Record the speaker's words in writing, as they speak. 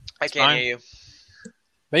I can't hear you.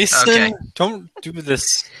 Mason, Okay. don't do this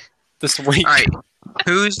week. All right.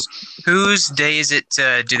 Whose day is it?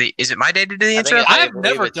 Is it my day to do the intro? think I I have believe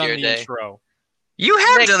never it's done your the day. intro. You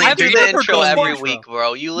have Nick, done the you intro. do You the never intro done every the week,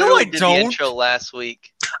 bro. You No, literally I did the don't. intro last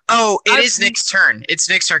week. Oh, it I've- is Nick's turn. It's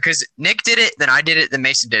Nick's turn because Nick did it, then I did it, then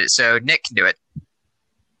Mason did it. So Nick can do it.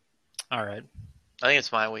 All right. I think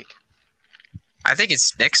it's my week. I think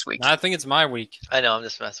it's next week. I think it's my week. I know, I'm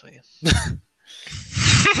just messing with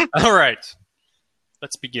you. All right.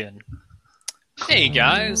 Let's begin. Hey,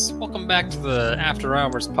 guys. Welcome back to the After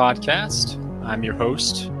Hours podcast. I'm your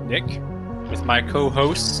host, Nick, with my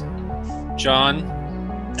co-hosts, John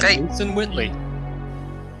and Hey. Mason Whitley.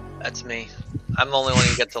 That's me. I'm the only one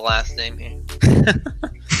who gets the last name here.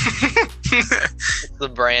 It's the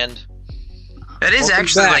brand. That is Welcome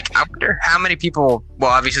actually back. like, I wonder how many people, well,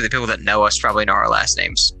 obviously the people that know us probably know our last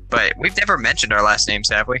names, but we've never mentioned our last names,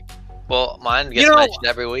 have we? Well, mine gets mentioned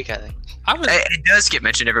every week, I think. It does get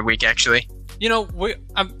mentioned every week, actually.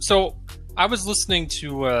 So I was listening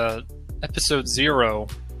to episode 0,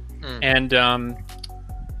 and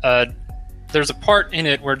there's a part in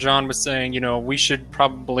it where John was saying, we should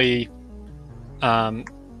probably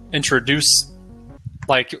introduce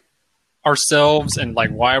like ourselves and like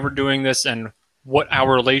why we're doing this and what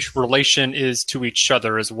our relation is to each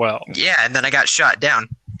other as well. Yeah, and then I got shot down.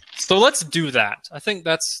 So let's do that. I think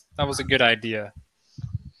that was a good idea.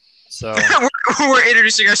 So We're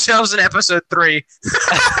introducing ourselves in episode 3.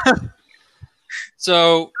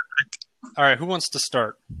 all right, who wants to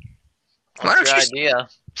start? Why don't What's you your idea?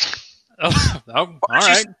 Oh, all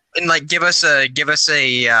right. and like give us a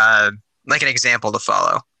like an example to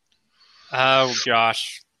follow? Oh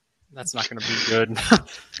gosh, that's not going to be good.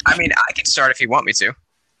 I mean, I can start if you want me to.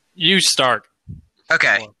 You start.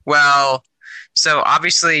 Okay. Well, so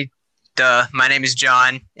obviously, my name is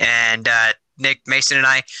John, and Nick, Mason, and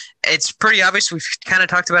I. It's pretty obvious. We've kind of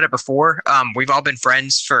talked about it before. We've all been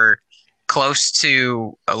friends for close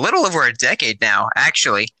to a little over a decade now,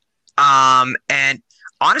 actually. And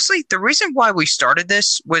honestly, the reason why we started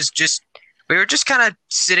this was we were just kind of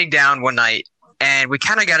sitting down one night, and we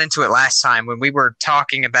kind of got into it last time when we were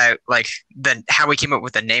talking about like how we came up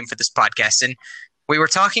with the name for this podcast, and we were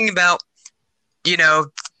talking about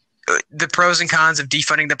the pros and cons of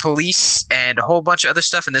defunding the police and a whole bunch of other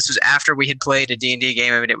stuff. And this was after we had played a D&D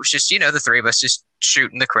game. I mean, it was just, the three of us just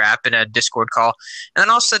shooting the crap in a Discord call. And then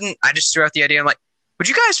all of a sudden I just threw out the idea. I'm like, would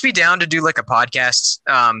you guys be down to do like a podcast?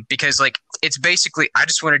 Because like, it's basically, I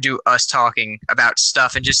just want to do us talking about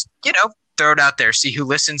stuff and just, throw it out there, see who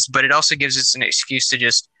listens. But it also gives us an excuse to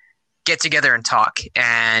just get together and talk.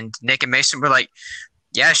 And Nick and Mason were like,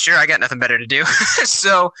 yeah, sure, I got nothing better to do.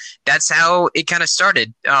 So that's how it kind of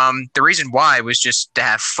started. The reason why was just to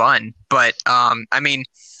have fun. But, I mean,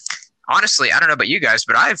 honestly, I don't know about you guys,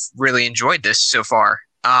 but I've really enjoyed this so far.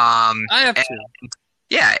 I have to.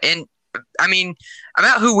 Yeah, and I mean,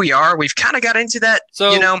 about who we are, we've kind of got into that, So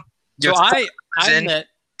I in.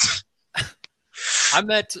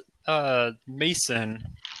 met Mason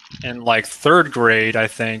in like 3rd grade, I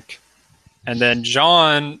think. And then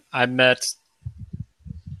John, I met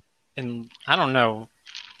in, I don't know.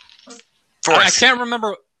 I can't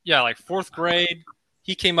remember. Yeah, like 4th grade.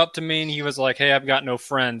 He came up to me and he was like, "Hey, I've got no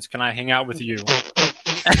friends. Can I hang out with you?"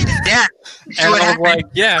 Yeah. And I was like,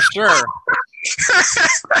 "Yeah, sure."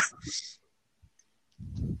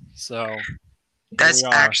 So that's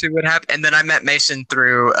actually what happened. And then I met Mason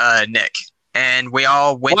through Nick, and we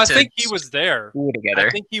all went I think he was there school together. I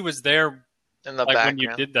think he was there In the like background. when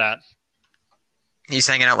you did that. He's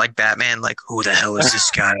hanging out like Batman, like, who the hell is this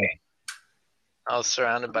guy? I was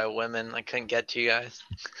surrounded by women. I couldn't get to you guys.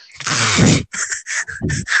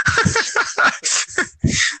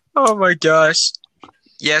 Oh my gosh.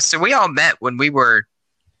 Yeah, so we all met when we were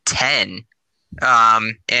 10.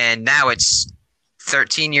 And now it's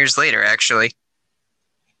 13 years later, actually.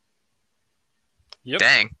 Yep.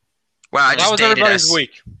 Dang. Wow, I That just was dated everybody's us.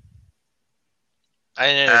 week. I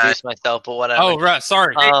didn't introduce myself, but whatever. Oh, right.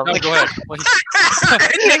 Sorry. No, go ahead. Please.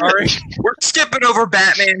 Sorry. We're skipping over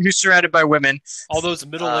Batman who's surrounded by women. All those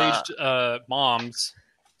middle-aged moms.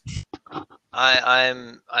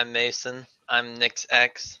 I'm Mason. I'm Nick's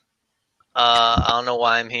ex. I don't know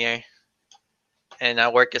why I'm here. And I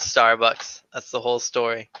work at Starbucks. That's the whole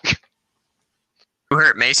story. Who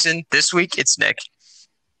hurt Mason? This week, it's Nick.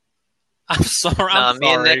 I'm sorry. I'm me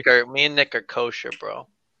sorry. and Nick are kosher, bro.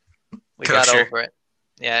 We Kosher. got over it.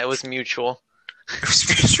 Yeah, it was mutual. It was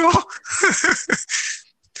mutual?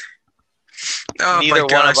 Oh Neither my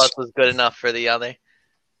gosh. one of us was good enough for the other.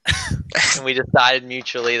 And we decided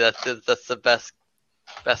mutually that's the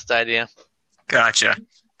best idea. Gotcha.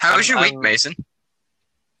 How was your week, I'm- Mason?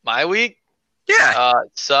 My week? Yeah.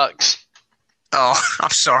 It sucks. Oh, I'm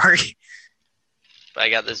sorry. But I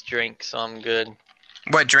got this drink, so I'm good.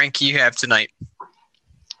 What drink do you have tonight?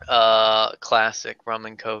 Classic rum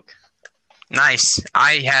and coke. Nice.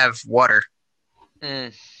 I have water.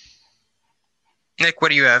 Mm. Nick, what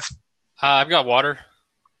do you have? I've got water.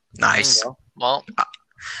 Nice. Well,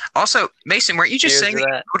 Also, Mason, weren't you just cheers saying to that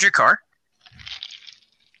you that. sold your car?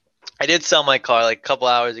 I did sell my car like a couple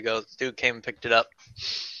hours ago. This dude came and picked it up.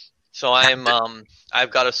 So I'm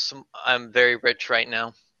very rich right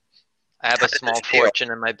now. I have How a does small it feel?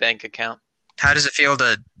 fortune in my bank account. How does it feel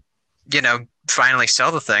to, finally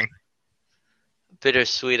sell the thing?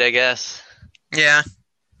 Bittersweet, I guess. Yeah.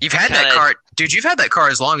 You've had that Kinda- car. Dude, you've had that car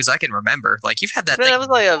as long as I can remember. Like, you've had that But thing. it was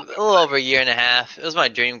like a little over a year and a half. It was my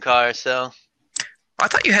dream car, so I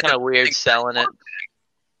thought you had kind that of weird thing. selling it.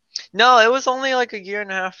 No, it was only like a year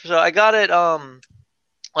and a half. So I got it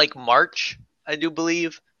like March, I do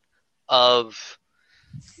believe, of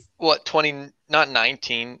what 20 not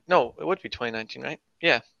 19. No, it would be 2019, right?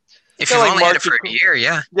 Yeah. If Yeah, you've like only had it March for a year,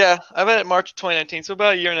 yeah. Yeah, I got it March 2019, so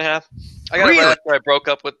about a year and a half. I got it Really? right after I broke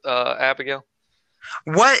up with Abigail.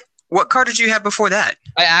 What car did you have before that?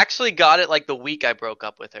 I actually got it like the week I broke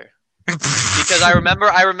up with her. Because I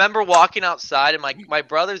remember walking outside and my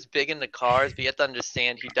brother's big into cars, but you have to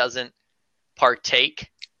understand he doesn't partake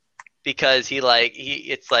because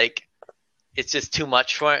it's just too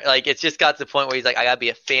much for him. Like it's just got to the point where he's like, I gotta be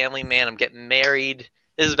a family man, I'm getting married.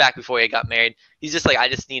 This is back before he got married. He's just like, I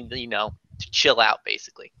just need to chill out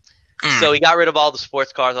basically. So he got rid of all the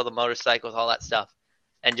sports cars, all the motorcycles, all that stuff,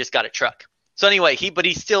 and just got a truck. So anyway, but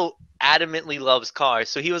he still adamantly loves cars.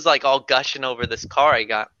 So he was like all gushing over this car I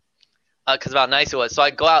got because of how nice it was. So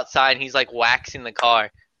I go outside and he's like waxing the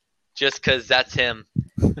car just because that's him.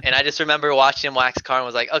 And I just remember watching him wax the car and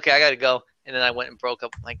was like, okay, I got to go. And then I went and broke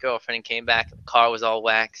up with my girlfriend and came back. And the car was all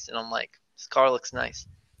waxed. And I'm like, this car looks nice.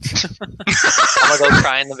 I'm going to go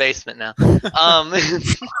cry in the basement now.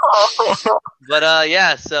 But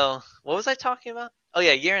yeah, so what was I talking about? Oh,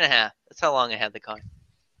 yeah, year and a half. That's how long I had the car.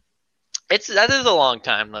 That is a long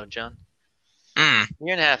time, though, John.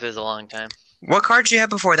 Year and a half is a long time. What car did you have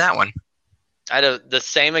before that one? I had the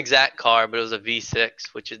same exact car, but it was a V6,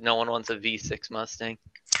 which is no one wants a V6 Mustang.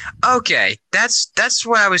 Okay, that's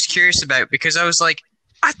what I was curious about because I was like,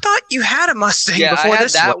 I thought you had a Mustang Yeah, before I had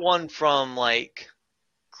this that one. one from like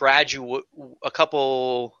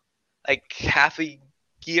like half a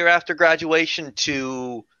year after graduation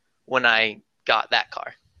to when I got that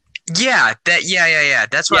car. Yeah, yeah.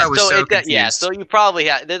 That's why I was so confused. Yeah, so you probably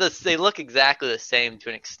have. They look exactly the same to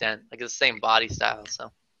an extent, like it's the same body style.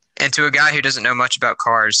 So. And to a guy who doesn't know much about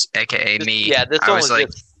cars, aka me, Yeah, I was like,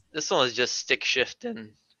 this one was just stick shift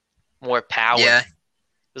and more power. yeah, it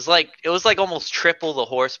was like almost triple the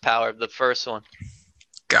horsepower of the first one.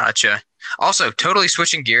 gotcha. Also, totally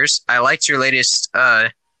switching gears. I liked your latest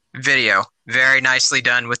video. Very nicely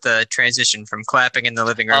done with the transition from clapping in the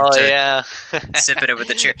living room to sipping it with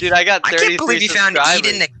the chair. Dude, I can't believe you found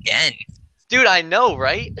Eden again. Dude, I know,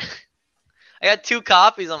 right? I got 2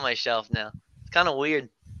 copies on my shelf now. It's kind of weird.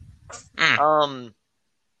 I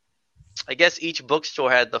guess each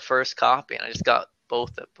bookstore had the first copy, and I just got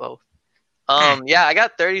both at both. Yeah, I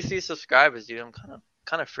got 33 subscribers, dude. I'm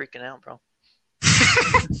kind of freaking out, bro.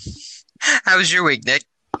 How was your week, Nick?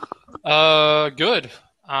 Good.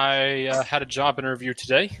 I had a job interview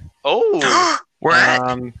today. Oh, where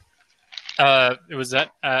at? It was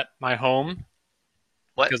at my home.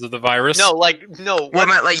 What? Because of the virus. No. What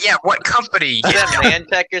company? Is that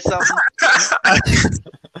Mantech or something?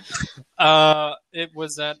 It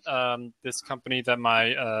was at this company that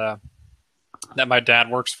my dad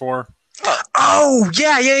works for. Oh,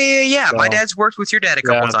 yeah. So, my dad's worked with your dad a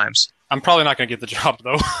couple times. I'm probably not going to get the job,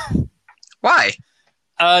 though. Why?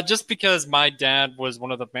 Just because my dad was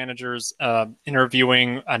one of the managers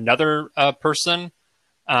interviewing another person,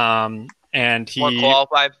 and he... More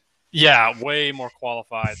qualified? Yeah, way more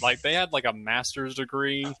qualified. Like, they had, like, a master's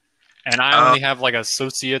degree, and I only have, like,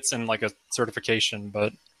 associates and, like, a certification,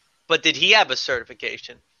 but... But did he have a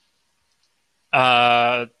certification?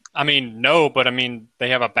 I mean, no, but, I mean, they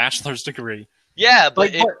have a bachelor's degree. Yeah,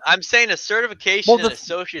 but I'm saying a certification and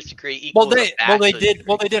associate's degree equals a bachelor's degree.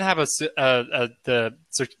 Well, they did have the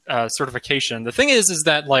certification. The thing is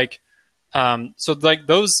that like,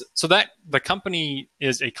 that the company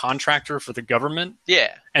is a contractor for the government.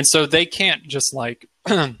 Yeah, and so they can't just like,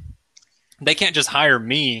 they can't just hire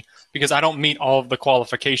me because I don't meet all of the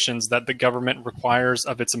qualifications that the government requires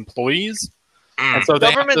of its employees. And so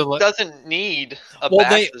the government doesn't need a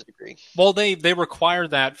bachelor's degree. Well, they require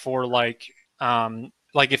that for like.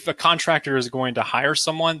 like if a contractor is going to hire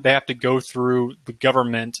someone, they have to go through the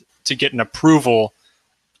government to get an approval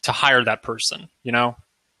to hire that person, you know?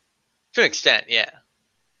 To an extent, yeah.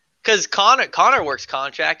 Because Connor works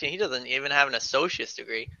contract and he doesn't even have an associate's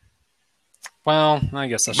degree. Well, I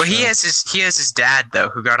guess that's But true. he has his dad though,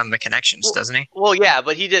 who got him the connections, doesn't he? Well, yeah,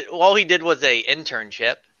 but all he did was a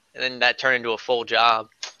internship, and then that turned into a full job.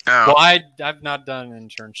 Oh, Well, I've not done an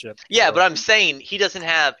internship. Yeah, so- but I'm saying he doesn't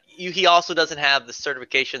have. He also doesn't have the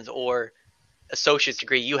certifications or associate's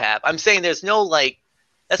degree you have. I'm saying there's no like.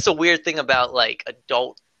 That's the weird thing about like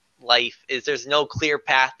adult life is there's no clear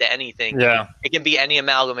path to anything. Yeah. It can be any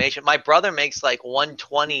amalgamation. My brother makes like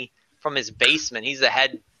 120 from his basement. He's the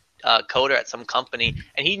head coder at some company,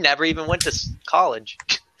 and he never even went to college.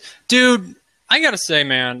 Dude, I gotta say,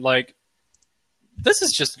 man, like, this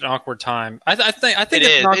is just an awkward time. I think It it's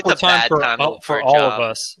is. an awkward It's a bad time time to look for for a all job. of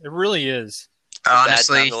us. It really is.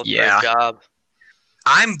 honestly, Bad time to look for a yeah. job.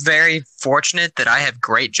 I'm very fortunate that I have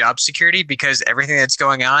great job security because everything that's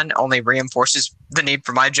going on only reinforces the need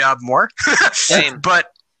for my job more. Same.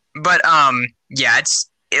 But yeah,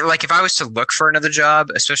 like if I was to look for another job,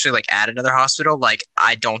 especially like at another hospital, like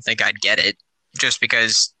I don't think I'd get it just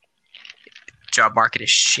because job market is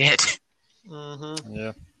shit. Mm-hmm.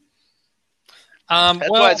 Yeah. That's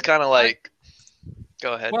why it's kind of like.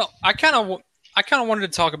 Go ahead. Well, I kind of wanted to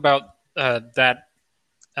talk about that.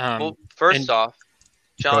 Well, first and- off,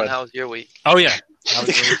 Go John, ahead. how was your week? Oh yeah. How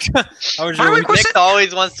was your week? How was My your week week? was- Nick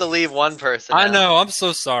always wants to leave one person I out. know. I'm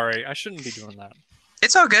so sorry. I shouldn't be doing that.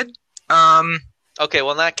 It's all good. Okay,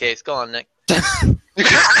 well, in that case, go on, Nick.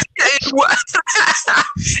 What?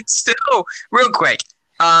 Still, real quick.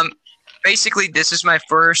 Basically, this is my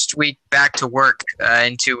first week back to work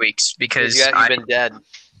in 2 weeks because You haven't been dead.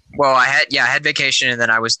 well, I had vacation and then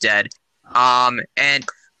I was dead. And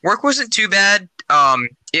work wasn't too bad.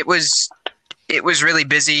 It was really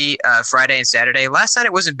busy Friday and Saturday. Last night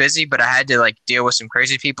it wasn't busy, but I had to like deal with some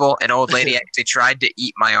crazy people. An old lady actually tried to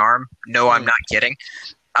eat my arm. No, I'm not kidding.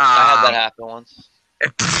 I had that happen once.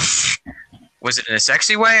 Was it in a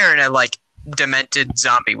sexy way or in a like demented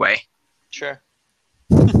zombie way? Sure.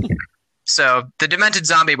 So the demented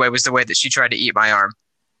zombie way was the way that she tried to eat my arm.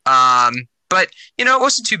 But you know, it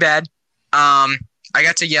wasn't too bad. I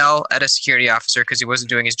got to yell at a security officer because he wasn't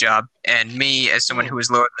doing his job, and me, as someone who was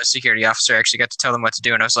lower than a security officer, actually got to tell them what to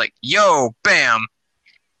do, and I was like, "Yo, bam!"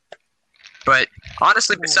 But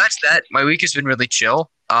honestly, besides that, my week has been really chill.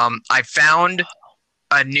 I found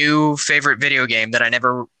a new favorite video game that I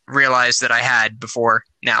never realized that I had before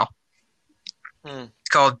now. Hmm. It's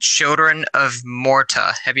called Children of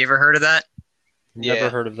Morta. Have you ever heard of that? Yeah. Never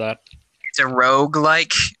heard of that. It's a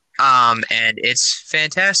roguelike, and it's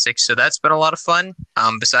fantastic. So that's been a lot of fun.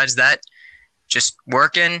 Besides that, just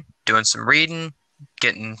working, doing some reading,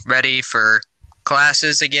 getting ready for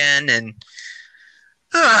classes again, and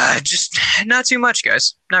just not too much,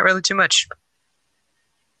 guys. Not really too much.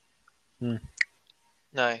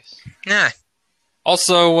 Nice. Yeah.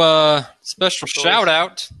 Also, special Choice. shout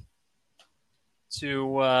out to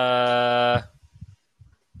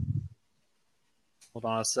hold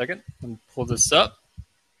on a second. Let me pull this up.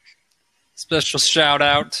 Special shout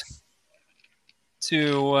out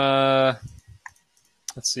to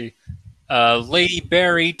let's see, Lady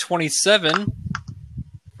Barry 27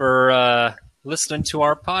 for listening to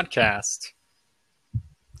our podcast.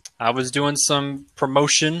 I was doing some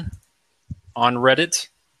promotion on Reddit,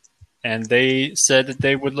 and they said that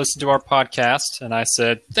they would listen to our podcast, and I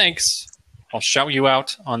said, thanks. I'll shout you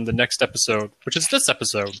out on the next episode, which is this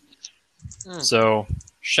episode. So,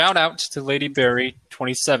 shout out to Lady Barry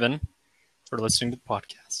 27 for listening to the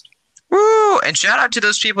podcast. Woo! And shout out to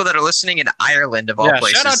those people that are listening in Ireland, of all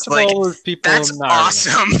places. Shout out to Like, all those people. that's in Ireland.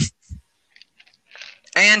 awesome.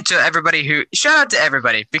 And to everybody shout out to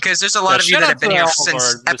everybody, because there's a lot of you shout that out have been to here all of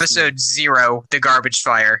since our episode 0, the garbage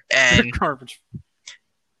fire. And, Garbage.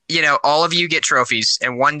 you know, all of you get trophies.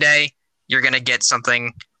 And one day you're going to get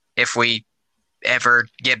something if we ever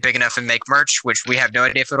get big enough and make merch, which we have no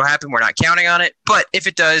idea if it'll happen. We're not counting on it. But if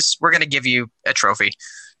it does, we're going to give you a trophy.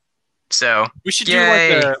 So, We should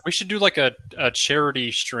Yay. do like a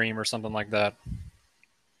charity stream or something like that.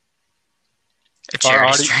 a If our charity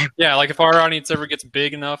audi- stream. Yeah, like if our audience ever gets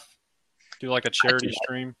big enough, do like a charity that.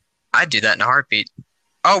 stream. I'd do that in a heartbeat.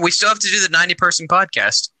 Oh, we still have to do the 90-person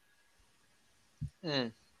podcast. Hmm.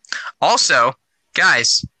 Also,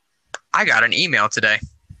 guys, I got an email today.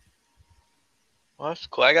 Well, that's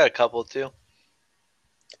cool. I got a couple too.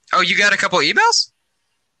 Oh, you got a couple emails?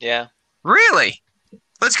 Yeah. Really?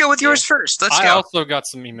 Let's go with yours first. Let's I go. also got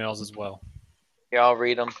some emails as well. Yeah, I'll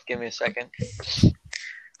read them. Give me a second.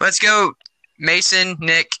 Let's go Mason,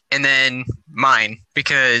 Nick, and then mine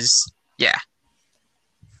because yeah.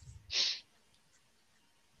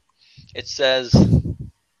 It says,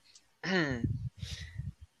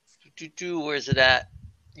 where's it at?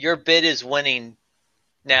 Your bid is winning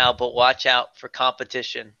now, but watch out for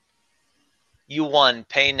competition. You won.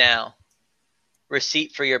 Pay now.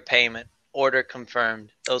 Receipt for your payment. Order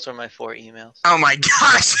confirmed. Those were my 4 emails. Oh my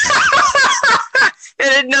gosh.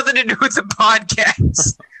 It had nothing to do with the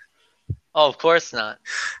podcast. Oh, of course not.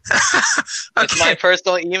 It's my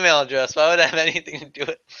personal email address. Why would it have anything to do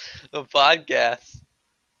with the podcast?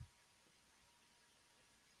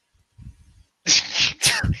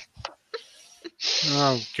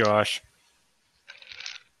 Oh gosh.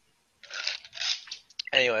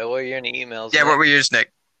 Anyway, what are your emails? Yeah, what were yours,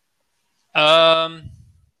 Nick? I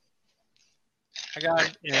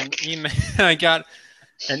got an email. I got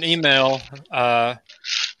an email.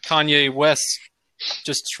 Kanye West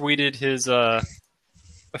just tweeted his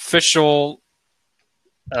official,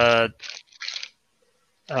 I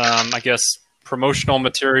guess, promotional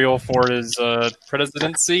material for his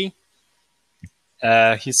presidency.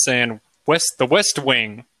 He's saying the West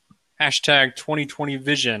Wing, hashtag 2020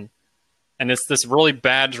 vision. And it's this really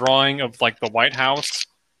bad drawing of like the White House,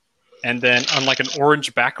 and then on like an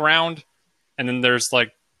orange background, and then there's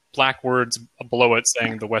like black words below it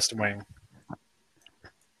saying the West Wing.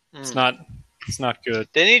 It's not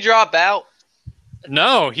good. Didn't he drop out?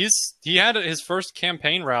 No, he had his first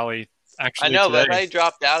campaign rally actually. I know, today. but he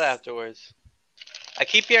dropped out afterwards. I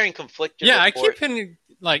keep hearing conflicting. Yeah, reports.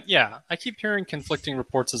 I keep hearing conflicting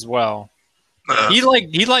reports as well. He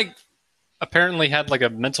apparently had like a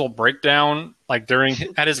mental breakdown like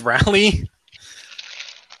at his rally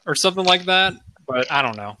or something like that, but I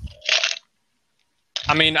don't know.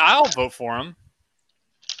 I mean, I'll vote for him.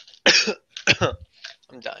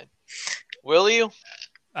 I'm dying. Will you?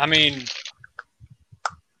 I mean,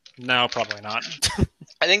 no, probably not.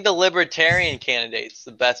 I think the Libertarian candidate's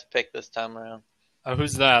the best pick this time around. Oh,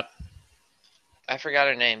 who's that? I forgot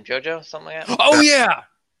her name. JoJo? Something like that? Oh, yeah!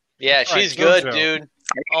 Yeah, All she's right, good, JoJo. dude.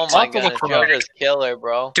 Oh my goodness, JoJo's killer,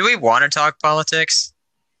 bro. Do we want to talk politics?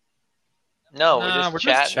 No, Nah, we're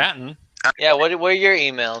just chatting. Yeah, what are your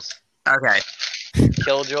emails? Okay.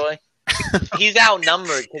 Killjoy? He's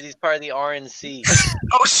outnumbered because he's part of the RNC.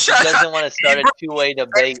 Oh, He shut up. doesn't want to start a two-way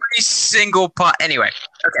debate. Every single Anyway,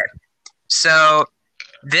 okay. So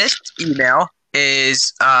this email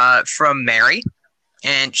is from Mary,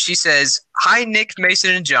 and she says, "Hi, Nick,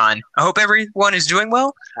 Mason, and John. I hope everyone is doing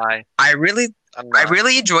well. Hi. I really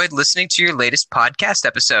enjoyed listening to your latest podcast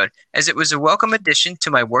episode, as it was a welcome addition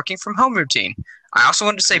to my working from home routine. I also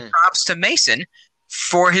wanted to say props to Mason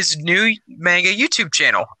for his new manga YouTube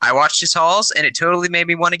channel. I watched his hauls, and it totally made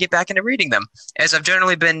me want to get back into reading them, as I've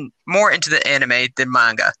generally been more into the anime than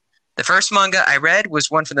manga. The first manga I read was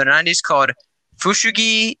one from the 90s called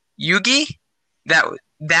Fushigi Yugi.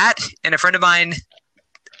 That and a friend of mine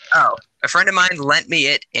lent me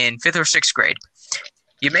it in 5th or 6th grade.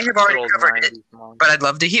 You may have already covered it, but I'd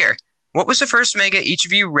love to hear. What was the first manga each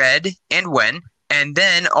of you read and when? And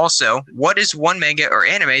then also, what is one manga or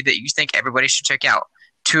anime that you think everybody should check out?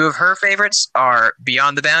 2 of her favorites are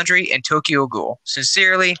Beyond the Boundary and Tokyo Ghoul.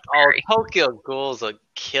 Sincerely, Mary." Tokyo Ghoul's a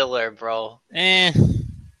killer, bro. Eh.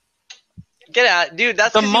 Get out, dude.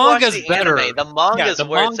 That's The 'cause you watch manga's the better. anime. The manga's the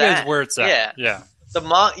where manga it's at. is where it's at. Yeah. You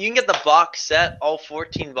can get the box set, all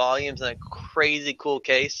 14 volumes in a crazy cool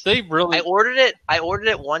case. They really. I ordered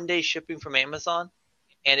it 1 day shipping from Amazon,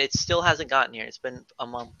 and it still hasn't gotten here. It's been a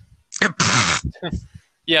month.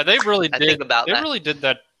 Yeah, they really I did. think about they that. really did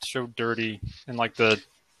that show dirty in like the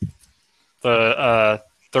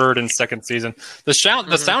 3rd and 2nd season. The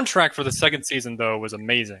soundtrack for the 2nd season though was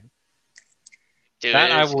amazing. Dude,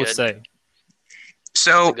 That it I is will good. say. It's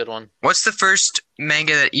So, a good one. what's the first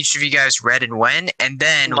manga that each of you guys read and when? And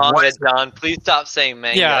then Manga, John. Please stop saying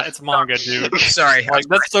manga. Yeah, it's manga, dude. Sorry. Like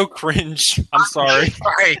that's so cringe. I'm sorry.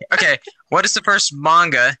 Sorry. Okay. What is the first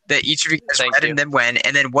manga that each of you guys Thank read you. and then when?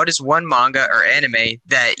 And then what is one manga or anime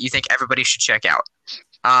that you think everybody should check out?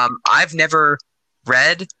 I've never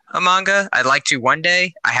read a manga. I'd like to one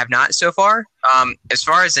day. I have not so far. As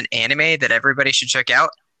far as an anime that everybody should check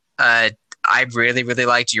out, I really, really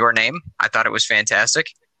liked Your Name. I thought it was fantastic.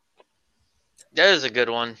 That is a good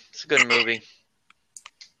one. It's a good movie.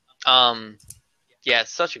 Yeah,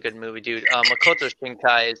 it's such a good movie, dude. Makoto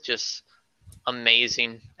Shinkai is just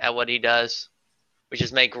amazing at what he does, which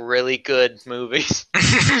is make really good movies.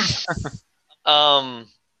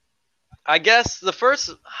 I guess the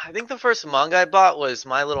first manga I bought was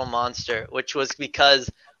My Little Monster, which was because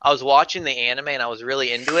I was watching the anime and I was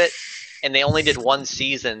really into it, and they only did 1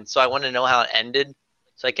 season, so I wanted to know how it ended.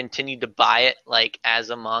 So I continued to buy it like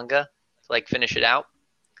as a manga. So like finish it out.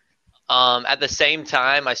 At the same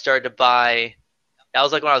time, I started to buy. That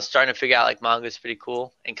was like when I was starting to figure out like manga is pretty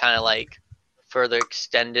cool and kind of like further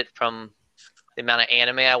extend it from the amount of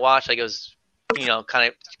anime I watched. Like it was, kind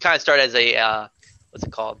of started as a what's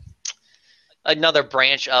it called? Another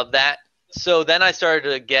branch of that. So then I started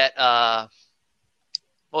to get what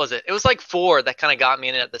was it? It was like 4 that kind of got me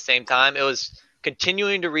in it at the same time. It was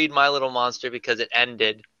continuing to read My Little Monster because it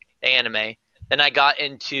ended the anime. Then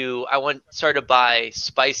started to buy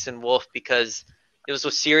Spice and Wolf because it was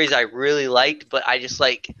a series I really liked, but I just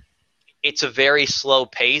like it's a very slow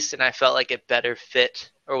pace, and I felt like it better fit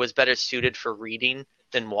or was better suited for reading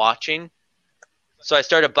than watching. So I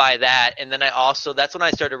started to buy that, and then that's when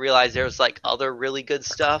I started to realize there was like other really good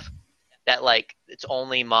stuff that like it's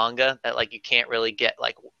only manga that like you can't really get,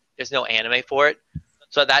 like there's no anime for it.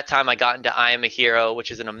 So at that time I got into I Am a Hero,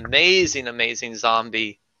 which is an amazing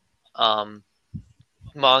zombie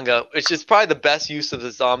manga. It's just probably the best use of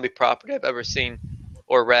the zombie property I've ever seen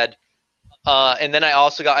or read. And then I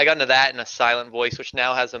got into that in A Silent Voice, which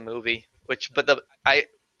now has a movie. I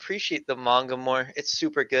appreciate the manga more. It's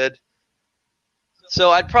super good.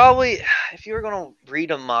 So I'd probably, if you were going to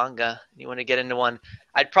read a manga and you want to get into one,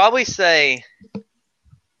 I'd probably say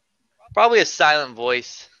A Silent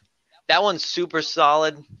Voice. That one's super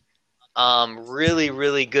solid. Really,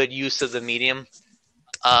 really good use of the medium.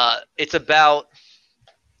 It's about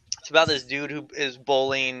this dude who is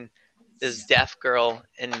bullying this deaf girl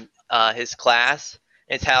in his class.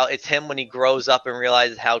 It's him when he grows up and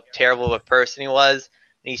realizes how terrible of a person he was,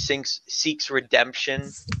 and he seeks redemption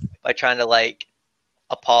by trying to like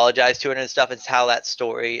apologize to her and stuff. It's how that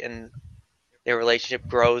story and their relationship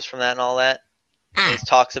grows from that and all that. And it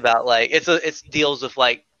talks about like it deals with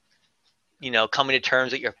like coming to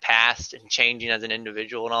terms with your past and changing as an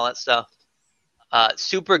individual and all that stuff.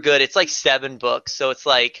 Super good. It's like 7 books, so it's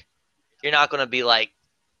like you're not going to be like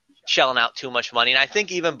shelling out too much money. And I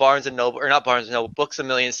think even Books A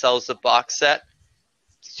Million sells the box set,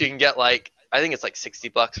 so you can get like I think it's like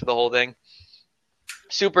 $60 for the whole thing.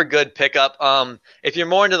 Super good pickup. If you're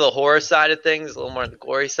more into the horror side of things, a little more on the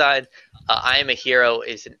gory side, I Am a Hero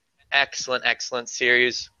is an excellent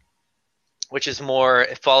series, which is more,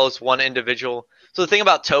 it follows one individual. So the thing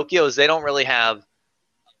about Tokyo is they don't really have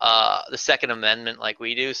the Second Amendment like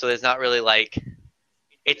we do, so there's not really like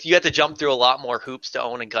you have to jump through a lot more hoops to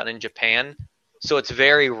own a gun in Japan. So it's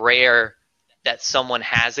very rare that someone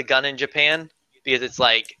has a gun in Japan because it's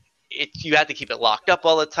like you have to keep it locked up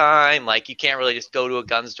all the time. Like you can't really just go to a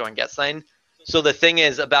gun store and get something. So the thing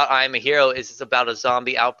is about I Am a Hero is it's about a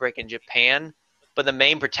zombie outbreak in Japan, but the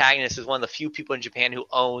main protagonist is one of the few people in Japan who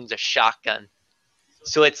owns a shotgun.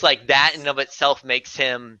 So it's like that in and of itself makes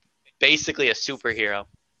him basically a superhero.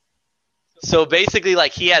 So basically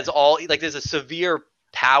like he has there's a severe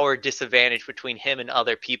power disadvantage between him and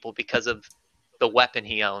other people because of the weapon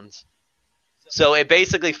he owns. So it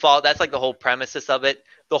basically that's like the whole premises of it.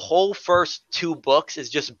 The whole first 2 books is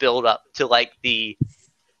just build up to like the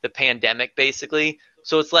pandemic basically.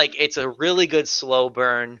 So it's like it's a really good slow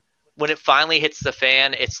burn. When it finally hits the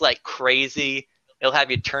fan, it's like crazy. It'll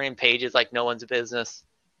have you turning pages like no one's business.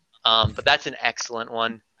 But that's an excellent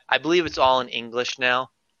one. I believe it's all in English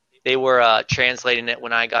now. They were translating it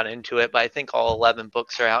when I got into it, but I think all 11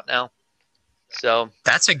 books are out now. So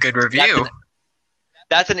that's a good review.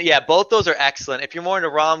 Both those are excellent. If you're more into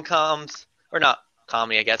rom-coms, or not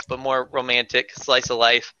comedy, I guess, but more romantic, slice of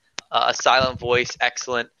life, A Silent Voice,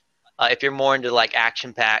 excellent. If you're more into like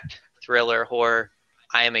action-packed, thriller, horror,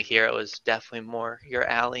 I Am a Hero is definitely more your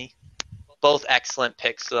alley. Both excellent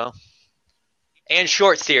picks, though. And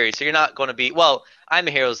short series, so you're not going to be... Well, I Am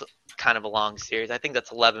a Hero is kind of a long series. I think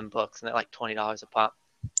that's 11 books, and they're like $20 a pop.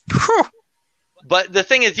 Whew. But the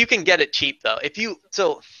thing is, you can get it cheap, though.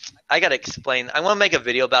 So I got to explain. I want to make a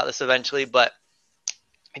video about this eventually, but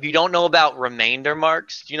if you don't know about remainder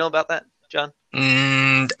marks, do you know about that, John?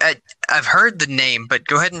 I've heard the name, but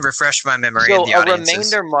go ahead and refresh my memory. So the a audiences.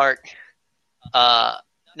 remainder mark,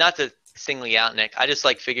 not to single you out, Nick. I just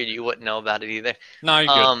like figured you wouldn't know about it either. No, you're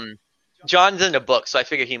good. John's into books, so I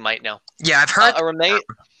figured he might know. Yeah, I've heard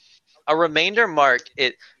a remainder mark.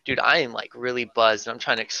 Dude, I am like really buzzed, and I'm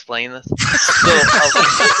trying to explain this. So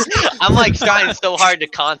I'm like trying so hard to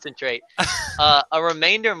concentrate. A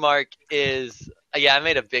remainder mark is I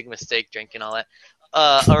made a big mistake drinking all that.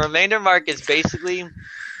 A remainder mark is basically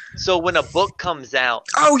so when a book comes out.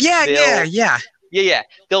 Oh yeah.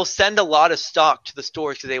 They'll send a lot of stock to the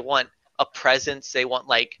stores because they want a presence. They want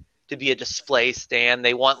like to be a display stand.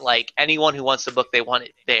 They want like anyone who wants the book, they want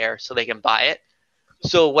it there so they can buy it.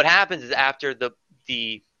 So what happens is after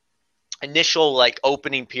the initial like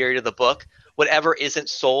opening period of the book, whatever isn't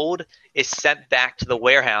sold is sent back to the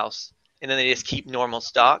warehouse, and then they just keep normal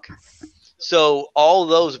stock. So all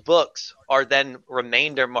those books are then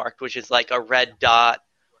remainder marked, which is like a red dot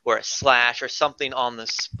or a slash or something on the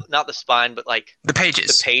not the spine, but like The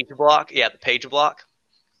pages. the page block. Yeah, the page block.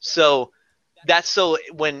 So that's so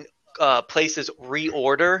when places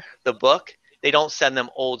reorder the book, they don't send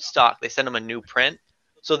them old stock. They send them a new print.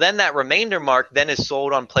 So then that remainder mark then is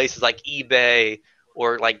sold on places like eBay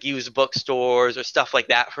or like used bookstores or stuff like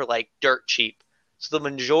that for like dirt cheap. So the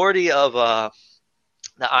majority of the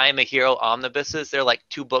I Am a Hero omnibuses, they're like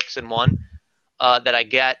 2 books in one that I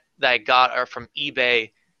got are from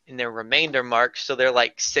eBay in their remainder marks, so they're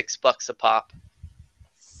like $6 a pop.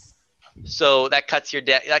 So that cuts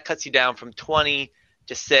you down from 20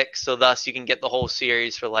 to 6, so thus you can get the whole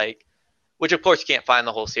series for like, which of course you can't find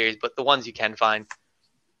the whole series, but the ones you can find,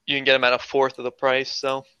 you can get them at a fourth of the price.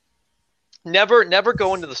 So never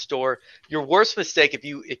go into the store. Your worst mistake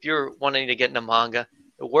if you're wanting to get into manga,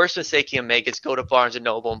 the worst mistake you can make is go to Barnes &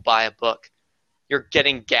 Noble and buy a book. You're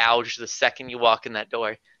getting gouged the second you walk in that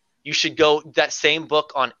door. You should go, that same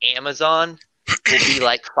book on Amazon will be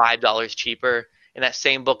like $5 cheaper, and that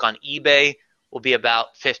same book on eBay will be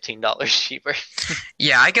about $15 cheaper.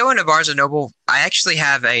 Yeah, I go into Barnes and Noble. I actually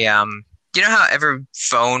have a you know how every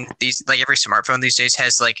phone every smartphone these days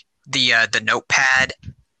has like the Notepad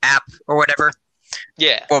app or whatever?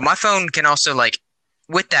 Yeah. Well, my phone can also like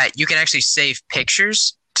with that you can actually save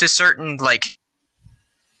pictures to certain like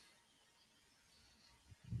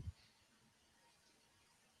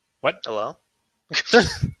What? Hello?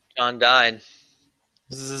 John died.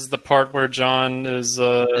 This is the part where John is.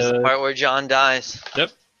 This is the part where John dies.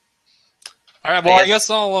 Yep. All right. Well, I guess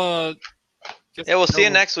I'll. Yeah, we'll see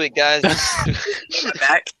you next week, guys.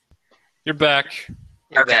 back. You're back.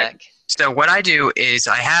 You're Okay. back. So what I do is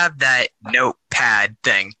I have that notepad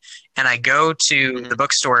thing, and I go to the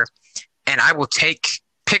bookstore, and I will take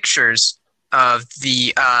pictures of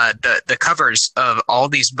the covers of all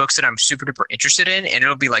these books that I'm super duper interested in, and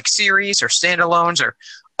it'll be like series or standalones or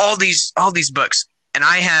all these books. And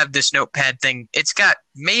I have this notepad thing. It's got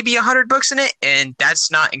maybe 100 books in it, and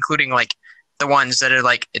that's not including like the ones that are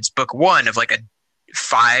like it's book 1 of like a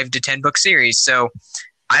 5 to 10 book series. So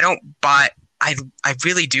I don't buy. I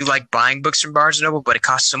really do like buying books from Barnes & Noble, but it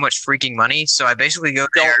costs so much freaking money. So I basically go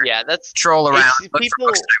there, troll around, look for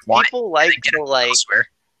books that I want.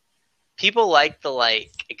 People like the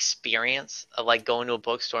like experience of like going to a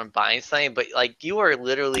bookstore and buying something, but like you are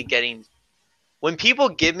literally getting. When people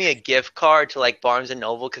give me a gift card to like Barnes and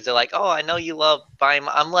Noble because they're like, "Oh, I know you love buying,"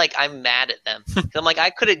 I'm mad at them. I'm like,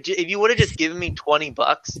 I could have if you would have just given me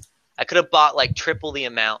 $20, I could have bought like triple the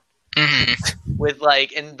amount. With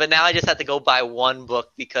like, but now I just have to go buy one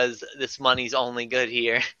book because this money's only good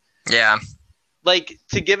here. Yeah. Like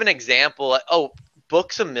to give an example,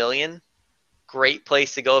 Books A Million, great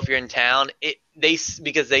place to go if you're in town.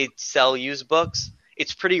 Because they sell used books.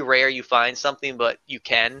 It's pretty rare you find something, but you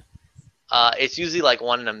can. It's usually like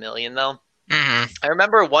 1 in a million though. I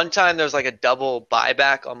remember one time there was like a double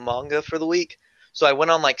buyback on manga for the week, so I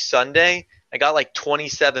went on like Sunday. I got like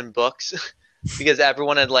 27 books. Because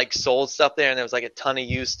everyone had like sold stuff there, and there was like a ton of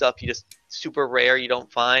used stuff. You just super rare you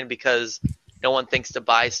don't find because no one thinks to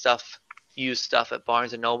buy used stuff at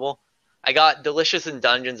Barnes and Noble. I got Delicious in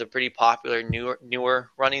Dungeons, a pretty popular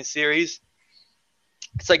newer running series.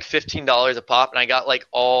 It's like $15 a pop, and I got like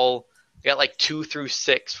 2 through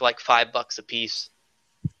 6 for like $5 a piece.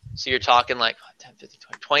 So you're talking like 10, 15,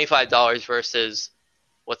 20, $25 versus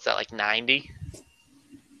what's that, like 90?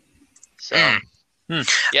 So.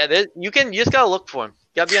 Yeah, you just gotta look for them.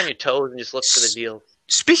 You gotta be on your toes and just look for the deal.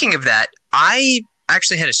 Speaking of that, I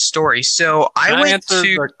actually had a story. So I went answer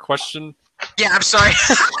to the question. Yeah, I'm sorry.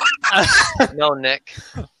 No, Nick.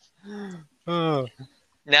 Oh.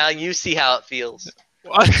 Now you see how it feels.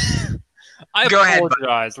 I Go ahead,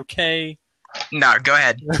 apologize. Okay. No, go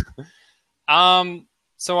ahead.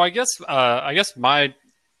 So I guess my.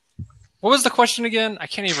 What was the question again? I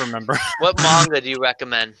can't even remember. What manga do you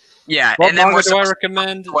recommend? Yeah, what and then manga do I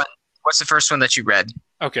recommend? What's the first one that you read?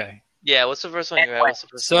 Okay. Yeah, what's the first one you read? What's the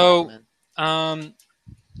first one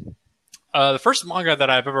the first manga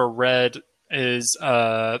that I've ever read is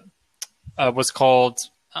was called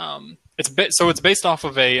it's based off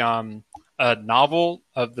of a novel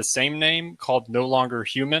of the same name called No Longer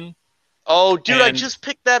Human. Oh, dude, I just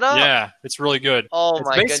picked that up. Yeah, it's really good. Oh it's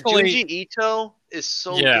my god, Junji Ito is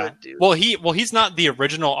so good, dude. Well, he's not the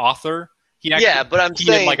original author. But I'm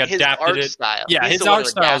saying like his adapted art it. style. Yeah, his art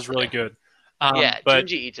style is really good. But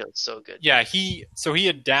Junji Ito is so good. Yeah, he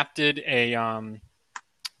adapted a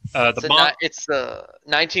it's a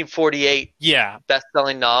 1948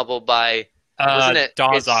 best-selling novel by Wasn't it?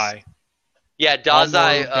 Dazai. Yeah,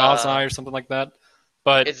 Dazai. Dazai or something like that.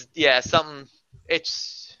 But it's something.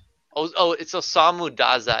 It's it's Osamu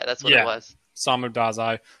Dazai. That's what it was. Osamu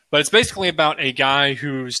Dazai. But it's basically about a guy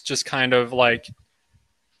who's just kind of like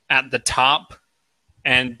at the top,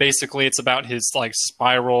 and basically it's about his like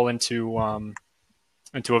spiral into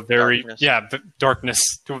a very darkness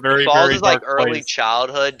to a very he follows very his, dark like early place.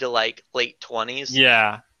 childhood to like late 20s.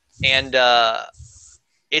 Yeah, and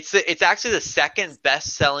it's actually the second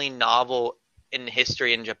best-selling novel in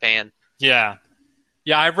history in Japan. yeah.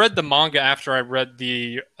 I read the manga after I read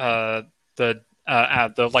the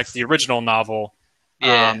original novel.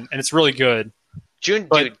 Yeah, and it's really good. Dude,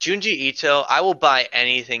 Junji Ito, I will buy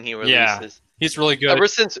anything he releases. Yeah, he's really good. Ever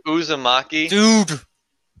since Uzumaki. Dude,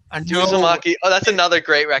 I know. Uzumaki. Oh, that's another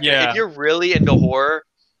great record. Yeah. If you're really into horror,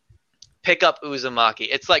 pick up Uzumaki.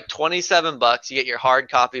 It's like $27. You get your hard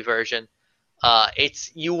copy version.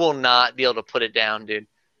 You will not be able to put it down, dude.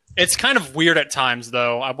 It's kind of weird at times,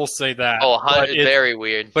 though. I will say that. Oh, very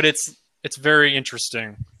weird. But it's very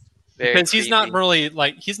interesting because he's not really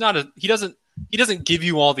like he doesn't give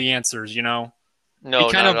you all the answers, you know. No,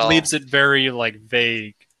 he kind of leaves it very like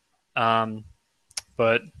vague.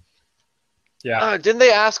 But yeah. Didn't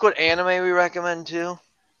they ask what anime we recommend too?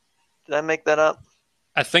 Did I make that up?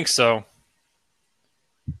 I think so.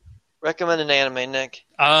 Recommend an anime, Nick.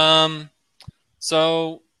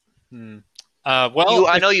 So.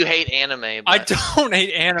 I know you hate anime. But... I don't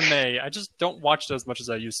hate anime. I just don't watch it as much as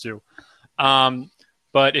I used to.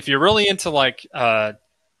 But if you're really into like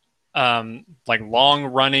long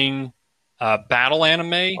running battle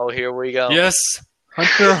anime, oh, here we go. Yes,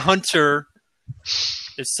 Hunter x Hunter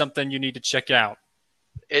is something you need to check out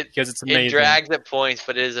because it's amazing. It drags at points,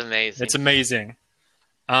 but it is amazing. It's amazing.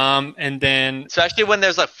 And then especially when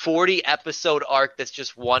there's a 40 episode arc that's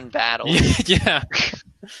just one battle. Yeah.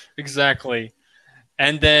 Exactly.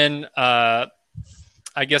 And then I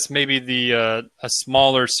guess maybe a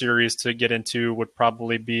smaller series to get into would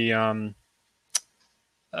probably be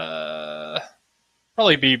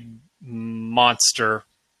Monster.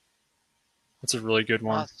 That's a really good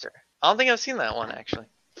one. Monster. I don't think I've seen that one actually.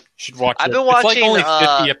 Should watch it. I've been watching it's like only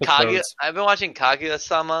 50 episodes. I've been watching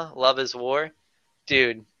Kaguya-sama, Love is War.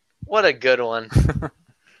 Dude, what a good one.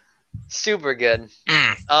 Super good.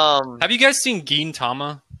 Have you guys seen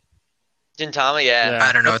Gintama? Gintama, yeah.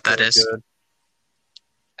 I don't know what that is. Good.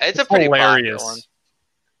 It's a pretty hilarious popular one.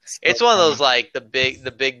 It's one of those like the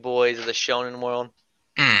big boys of the shonen world.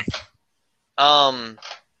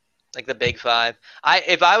 Like the big five.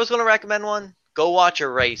 If I was going to recommend one, go watch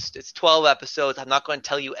Erased. It's 12 episodes. I'm not going to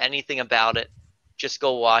tell you anything about it. Just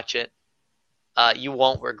go watch it. You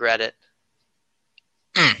won't regret it.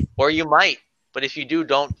 Or you might. But if you do,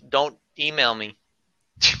 don't email me.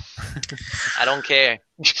 I don't care.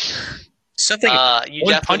 You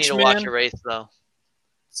definitely need to watch Erased though.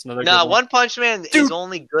 No, One Punch Man is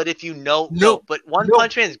only good if you know. No, but One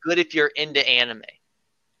Punch Man is good if you're into anime.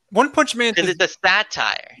 One Punch Man because it's a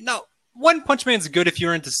satire. No, One Punch Man's good if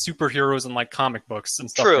you're into superheroes and like comic books and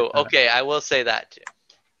stuff. True. Like that. Okay, I will say that too.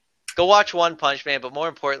 Go watch One Punch Man, but more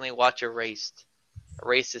importantly, watch Erased.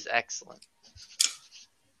 Erased is excellent.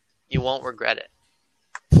 You won't regret it.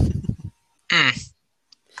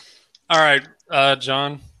 All right,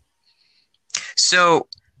 John. So,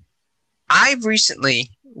 I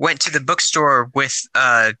recently went to the bookstore with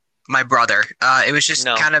my brother. It was just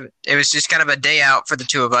kind of a day out for the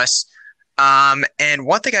two of us. And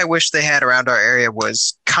one thing I wish they had around our area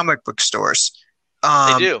was comic book stores.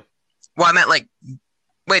 They do. Well, I meant like,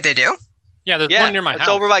 wait, they do? Yeah, there's one near my house. It's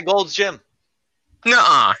over by Gold's Gym.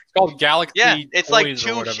 Nuh-uh. It's called Galaxy. Yeah, it's like it's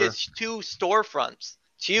two storefronts.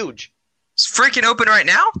 It's huge. It's freaking open right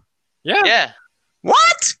now? Yeah. Yeah.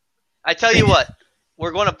 What? I tell you what,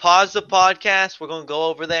 we're going to pause the podcast. We're going to go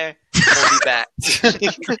over there. We'll be back.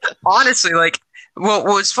 Honestly, well,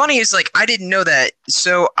 what's funny is, I didn't know that.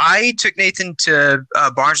 So I took Nathan to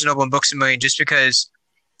Barnes & Noble and Books A Million just because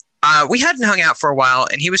we hadn't hung out for a while,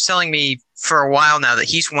 and he was telling me for a while now that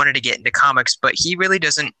he's wanted to get into comics, but he really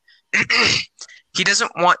doesn't he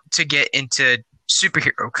doesn't want to get into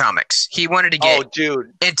superhero comics. He wanted to get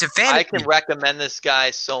into fantasy. I can recommend this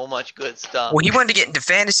guy so much good stuff. Well, he wanted to get into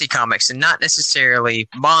fantasy comics and not necessarily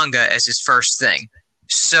manga as his first thing.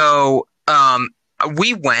 So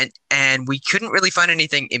we went, and we couldn't really find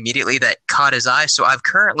anything immediately that caught his eye. So I've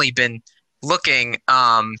currently been looking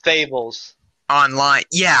Fables online.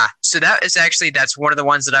 Yeah, so that's one of the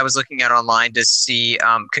ones that I was looking at online to see.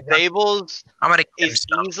 Fables is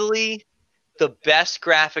easily the best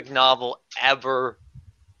graphic novel ever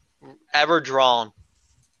drawn.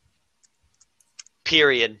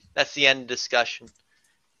 Period. That's the end of discussion.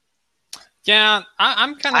 Yeah,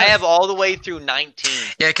 I'm kind of. I have all the way through 19.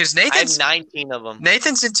 Yeah, because I have 19 of them.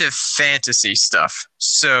 Nathan's into fantasy stuff,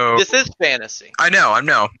 so This is fantasy. I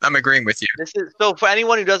know, I'm agreeing with you. This is so for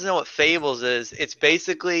anyone who doesn't know what Fables is, it's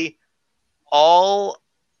basically all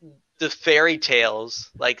the fairy tales,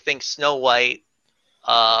 like think Snow White,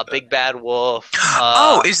 Big Bad Wolf.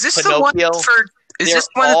 Is this Pinocchio. the one for? Is this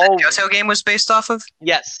the one that the Telltale game was based off of?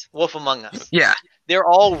 Yes, Wolf Among Us. Yeah. They're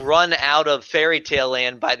all run out of fairy tale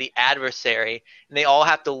land by the adversary, and they all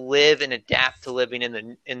have to live and adapt to living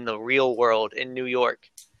in the real world in New York.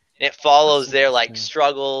 And it follows their like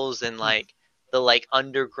struggles and like the like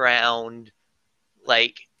underground,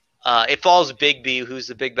 like it follows Bigby, who's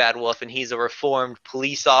the big bad wolf, and he's a reformed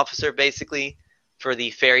police officer basically for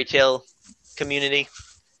the fairy tale community.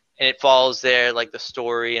 And it follows their like the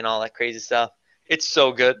story and all that crazy stuff. It's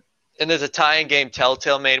so good. And there's a tie-in game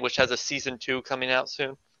Telltale made, which has a season 2 coming out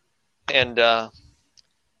soon. And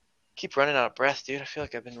keep running out of breath, dude. I feel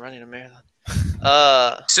like I've been running a marathon.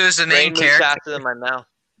 So is the main moves character faster than my mouth.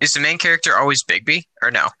 is the main character always Bigby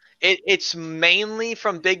or no? It's mainly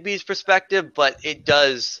from Bigby's perspective, but it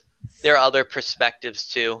does. There are other perspectives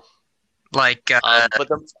too. Like, But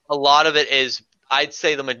a lot of it is, I'd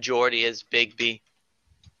say the majority is Bigby.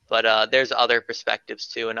 But there's other perspectives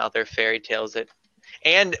too, and other fairy tales that.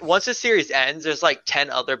 And once the series ends, there's like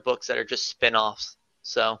 10 other books that are just spin-offs.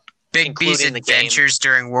 So Bigby's adventures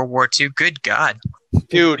during World War II. Good God,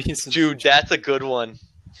 dude, that's a good one.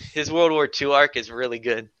 His World War II arc is really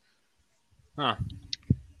good. Huh.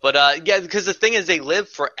 But yeah, because the thing is, they live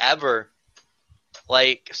forever.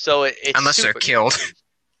 Like, so it's unless they're killed.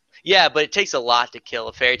 Yeah, but it takes a lot to kill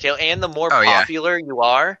a fairy tale, and the more popular you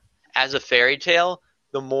are as a fairy tale,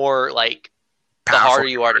 the more like the harder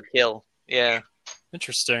you are to kill. Yeah.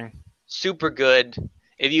 Interesting. Super good.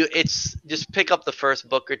 It's just pick up the first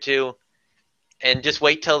book or two, and just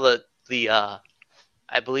wait till the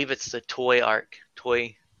I believe it's the toy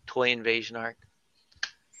invasion arc.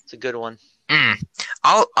 It's a good one.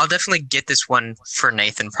 I'll definitely get this one for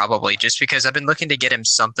Nathan probably, just because I've been looking to get him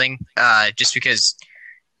something. Just because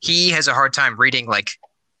he has a hard time reading like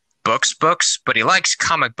books, but he likes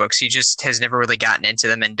comic books. He just has never really gotten into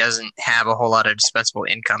them and doesn't have a whole lot of dispensable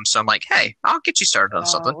income. So I'm like, hey, I'll get you started on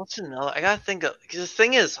something. What's another? I gotta think of, because the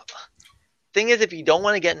thing is, if you don't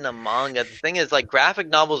want to get into manga, the thing is like graphic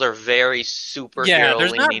novels are very superhero. Yeah,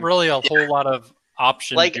 there's not really a whole lot of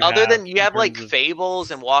options. Like other than you have like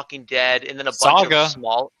Fables and Walking Dead, and then a bunch of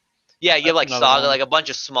small. Yeah, you have like Saga, like a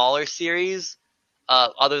bunch of smaller series.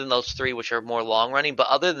 Other than those three, which are more long running, but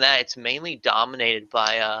other than that, it's mainly dominated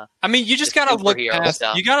by. I mean, you just gotta look past.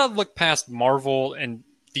 Stuff. You gotta look past Marvel and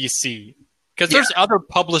DC because there's other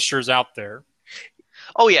publishers out there.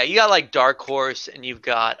 Oh yeah, you got like Dark Horse, and you've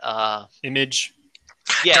got Image.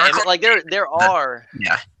 Yeah, like there are.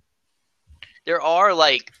 Yeah. There are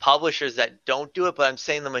like publishers that don't do it, but I'm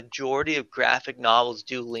saying the majority of graphic novels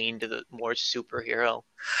do lean to the more superhero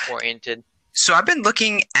oriented. So I've been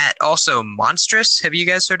looking at also Monstrous. Have you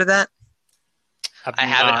guys heard of that? I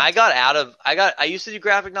haven't. I used to do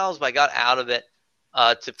graphic novels, but I got out of it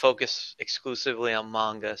to focus exclusively on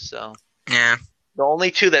manga. So yeah, the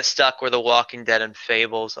only two that stuck were The Walking Dead and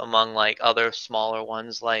Fables, among like other smaller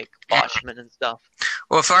ones like Boschman and stuff.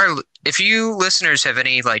 Well, if you listeners have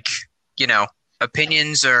any like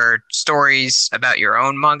opinions or stories about your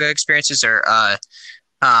own manga experiences or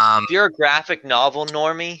if you're a graphic novel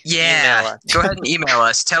normie, yeah, go ahead and email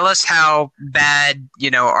us. Tell us how bad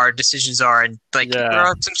our decisions are, and throw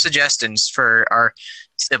out some suggestions for our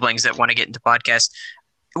siblings that want to get into podcasts.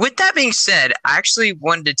 With that being said, I actually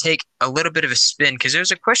wanted to take a little bit of a spin because there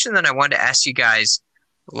was a question that I wanted to ask you guys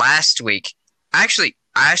last week. Actually,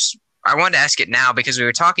 I wanted to ask it now because we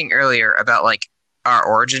were talking earlier about like our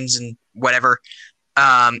origins and whatever.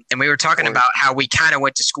 And we were talking about how we kind of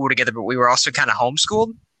went to school together, but we were also kind of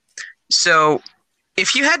homeschooled. So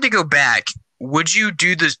if you had to go back, would you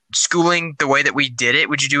do the schooling the way that we did it?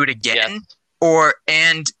 Would you do it again? Yes.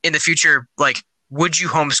 And in the future, like, would you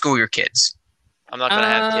homeschool your kids? I'm not going to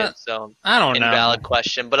have kids, so I don't know. Invalid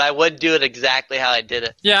question, but I would do it exactly how I did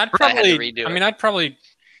it. Yeah, I'd probably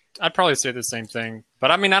say the same thing. But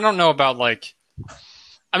I mean, I don't know about like,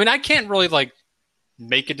 I can't really like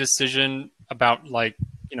make a decision about like,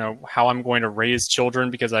 how I'm going to raise children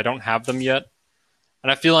because I don't have them yet.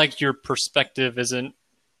 And I feel like your perspective isn't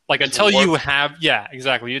like until you have,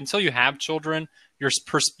 until you have children,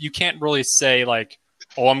 you can't really say like,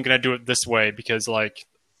 oh, I'm going to do it this way because like,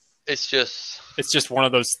 it's just one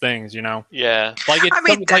of those things, Yeah. Like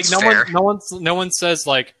that's fair. No one says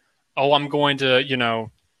like, oh, I'm going to,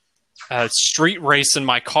 street race in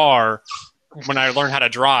my car when I learn how to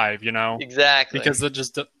drive, Exactly. Because it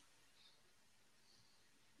just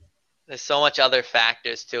There's so much other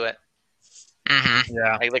factors to it. Mm-hmm.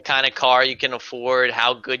 Yeah. Like the kind of car you can afford,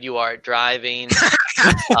 how good you are at driving,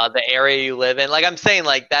 the area you live in. Like I'm saying,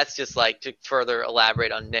 like that's just like to further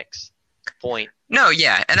elaborate on Nick's point. No,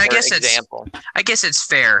 yeah, and I For guess example. it's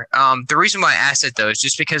fair. The reason why I asked it though is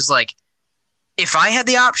just because like if I had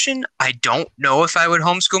the option, I don't know if I would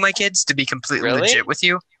homeschool my kids, to be completely Really? legit with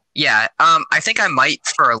you. Yeah, I think I might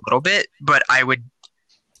for a little bit, but I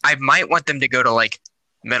might want them to go to like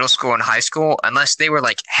middle school and high school unless they were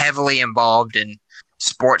like heavily involved in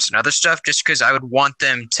sports and other stuff, just because I would want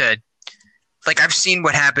them to, like, I've seen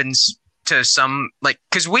what happens to some, like,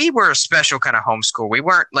 because we were a special kind of homeschool. We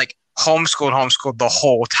weren't like homeschooled the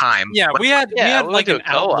whole time. Yeah, we had we like went an to a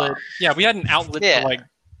co-op. outlet. Yeah, we had an outlet Yeah. to like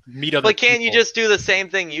meet other But can't you people. just do the same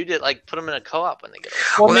thing you did? Like put them in a co-op when they get older.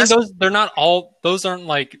 Well, Well, I mean, that's- they're not all. Those aren't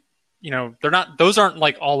like, those aren't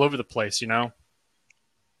like all over the place.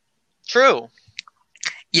 True.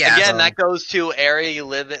 Yeah, Again, that goes to area you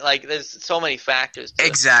live in. Like there's so many factors to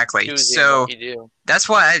exactly. choosing So what you do. that's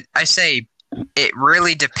why I say it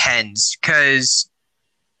really depends, because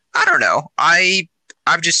I don't know. I've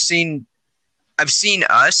seen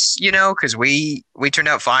us, because we turned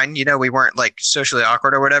out fine. We weren't like socially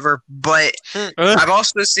awkward or whatever. But I've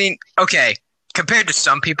also seen, okay, compared to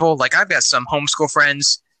some people, like I've got some homeschool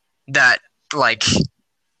friends that like,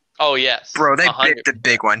 Oh yes, bro, they 100%. bit the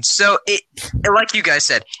big one. So it, like you guys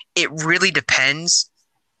said, it really depends.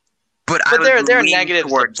 But I But would there are lean negatives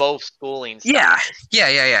towards, to both schooling yeah, styles.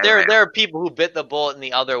 yeah. There right. there are people who bit the bullet in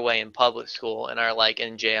the other way in public school and are like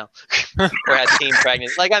in jail or had teen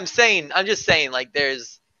pregnancy. Like I'm just saying, like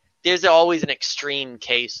there's always an extreme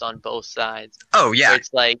case on both sides. Oh yeah, Where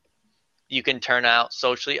it's like you can turn out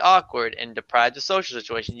socially awkward and deprived of social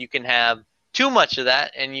situation. You can have too much of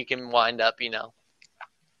that and you can wind up, more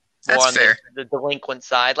That's on fair. the delinquent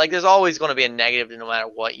side. Like there's always going to be a negative no matter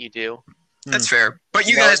what you do. That's fair. But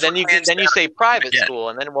you You know, guys, then were you hands then you down- say private Yeah. school,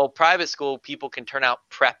 and then private school people can turn out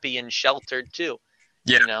preppy and sheltered too.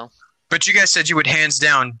 Yeah. But you guys said you would hands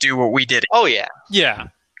down do what we did. Oh yeah. yeah.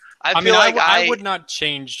 I I feel mean, like I would not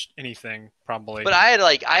change anything probably. But I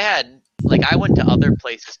went to other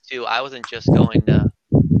places too. I wasn't just going to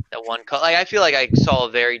that one. Like I feel like I saw a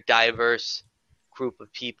very diverse group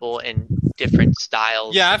of people and different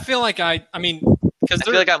styles. yeah, I feel like I mean, because I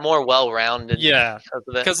feel like I'm more well-rounded. yeah, Because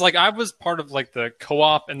of it. because like I was part of like the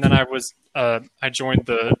co-op, and then I joined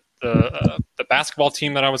the basketball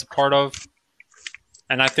team that I was a part of,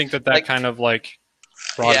 and I think that Like- kind of like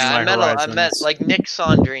broadened Yeah, my I horizons. met like Nick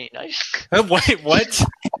Sondrini. Wait, what?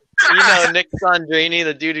 You know Nick Sondrini,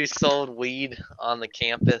 the dude who sold weed on the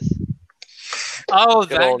campus. Oh,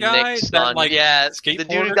 Good that old guy, Nick that like yeah, the dude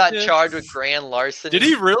skateboarder who got kid? charged with grand larceny. Did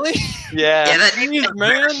he really? Yeah. Yeah, that Jeez,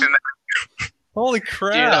 man. Holy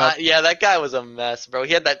crap! Dude, that guy was a mess, bro.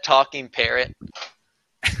 He had that talking parrot.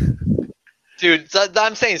 Dude, so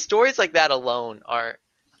I'm saying stories like that alone are.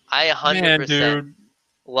 I 100% Man, dude.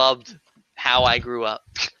 loved how I grew up.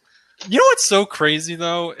 You know what's so crazy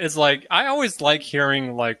though is like I always like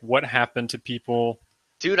hearing like what happened to people.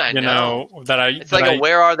 Dude, I You know that I. It's that like I, a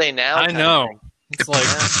where are they now? I kind of know. thing. It's like,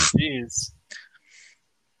 jeez.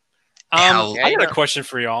 Hell, Yeah, I you got a know. question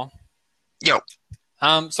for y'all. Yo.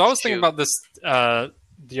 So I was thinking Shoot. about this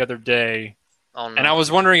the other day, Oh no. and I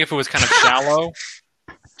was wondering if it was kind of shallow.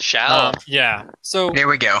 Shallow. Yeah. So There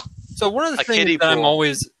we go. one of the A kiddie things that I'm pool.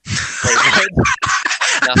 always. Wait, what?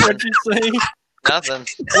 Nothing. What'd you say? Nothing.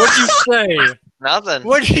 What'd you say? Nothing.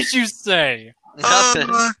 What did you say? Nothing.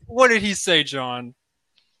 What did he say, John?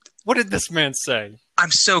 What did this man say? I'm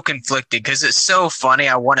so conflicted because it's so funny.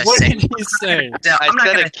 I want to What say. did he say? No, I I'm not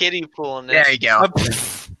said gonna, a kiddie pool in there there. you go.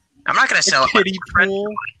 I'm not gonna sell it. Kiddie pool.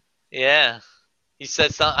 Yeah. You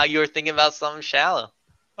said something. You were thinking about something shallow.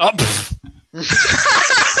 Oh,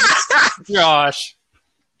 gosh.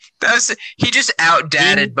 He just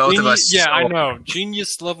outdated both of us. Yeah, so- I know.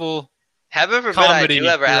 Genius level. Heaven forbid Comedy I do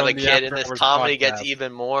ever have here a on the kid and After this Hours comedy podcast. gets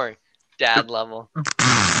even more dad level.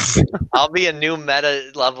 I'll be a new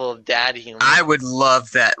meta level of dad humor. I would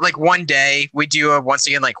love that. Like one day we do a once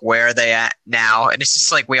again like where are they at now, and it's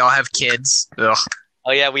just like we all have kids. Ugh.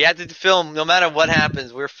 Oh yeah, we had to film. No matter what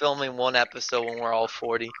happens, we're filming one episode when we're all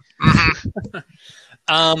 40.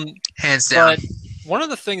 Hands down. But one of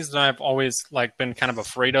the things that I've always like been kind of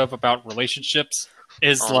afraid of about relationships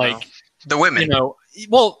is Oh, like no. The women.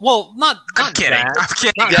 well, not I'm kidding. that, I'm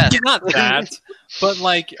kidding. Yeah. not that, but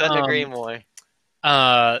like Couldn't agree more.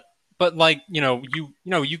 but like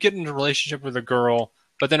you get into a relationship with a girl,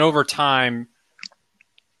 but then over time,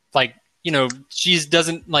 like she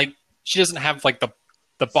doesn't have like the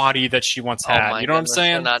the body that she once had. my You know goodness, what I'm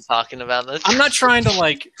saying? We're not talking about this. I'm not trying to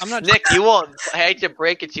like. I'm not. Nick, you won't. I hate to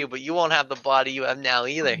break it to you, but you won't have the body you have now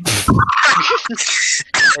either.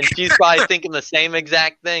 And she's probably thinking the same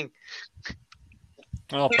exact thing.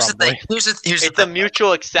 Well, Here's the probably. thing. Here's the It's a thing.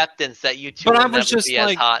 mutual acceptance that you two But I will was never just be as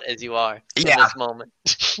like- hot as you are in Yeah. this moment.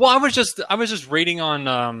 Well, I was just reading on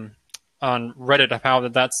Reddit of how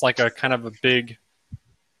that's like a kind of a big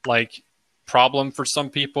like problem for some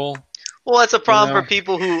people. Well, it's a problem know? for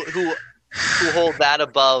people who hold that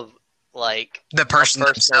above like The a person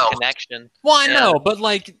personal themselves. connection. Well, I Yeah. know, but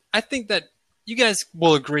like I think that you guys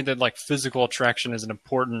will agree that like physical attraction is an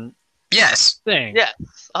important Yes. thing. Yes,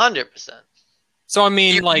 100%. So I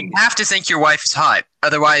mean, You, like, you have to think your wife is hot.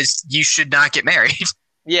 Otherwise, you should not get married.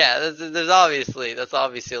 Yeah, that's obviously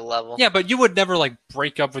a level. yeah, but you would never like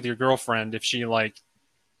break up with your girlfriend if she like,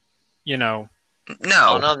 you know. Oh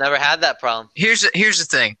No. no, I've never had that problem. Here's the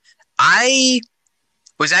thing. I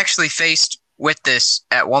was actually faced with this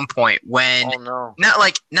at one point when Oh no. not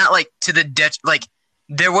like to the like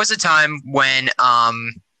there was a time when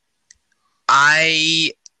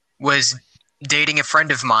I was dating a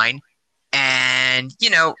friend of mine, and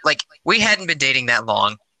like we hadn't been dating that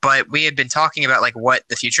long, but we had been talking about like what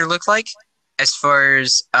the future looked like as far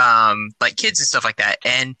as like kids and stuff like that.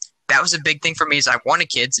 And that was a big thing for me, is I wanted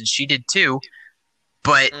kids and she did too,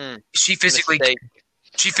 but she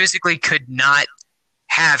physically could not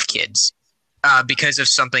have kids because of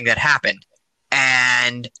something that happened.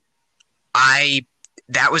 And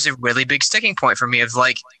that was a really big sticking point for me, of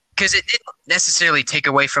like, because it didn't necessarily take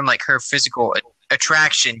away from like her physical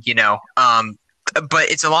attraction, but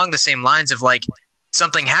it's along the same lines of like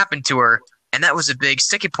something happened to her, and that was a big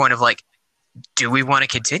sticking point of like, do we want to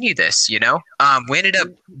continue this? We ended up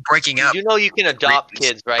breaking up. You know you can adopt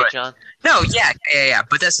kids, right, but- John? No, yeah.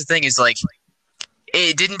 But that's the thing, is like,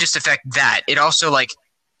 it didn't just affect that. It also like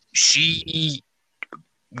she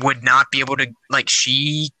would not be able to, like,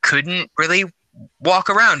 she couldn't really walk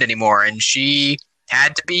around anymore, and she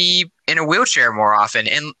had to be in a wheelchair more often,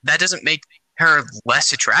 and that doesn't make her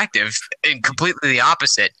less attractive, and completely the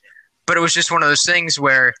opposite. But it was just one of those things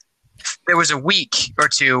where there was a week or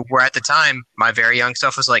two where at the time my very young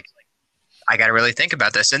self was like, I got to really think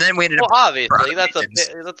about this. And then we ended Well, up obviously,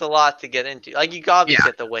 that's a lot to get into. Like, you obviously Yeah.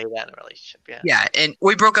 have to weigh that in a relationship. Yeah. Yeah, and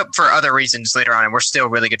we broke up for other reasons later on, and we're still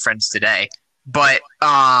really good friends today. But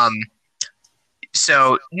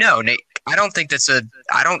so no, Nick, I don't think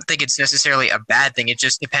it's necessarily a bad thing. It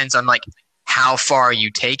just depends on like how far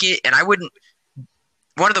you take it. And I wouldn't.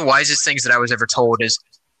 One of the wisest things that I was ever told is,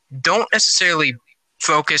 don't necessarily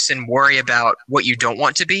focus and worry about what you don't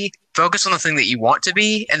want to be. Focus on the thing that you want to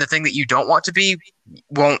be, and the thing that you don't want to be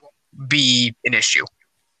won't be an issue.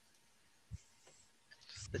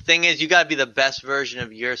 The thing is, you got to be the best version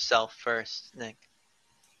of yourself first, Nick.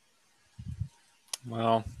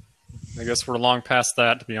 Well, I guess we're long past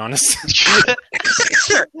that, to be honest.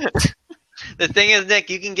 The thing is, Nick,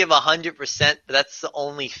 you can give 100%, but that's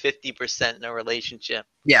only 50% in a relationship.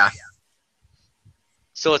 Yeah.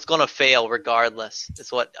 So it's going to fail regardless,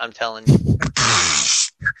 is what I'm telling you.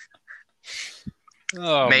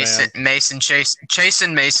 Oh, Mason, man. Mason, Chase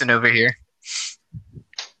and Mason over here.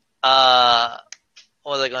 What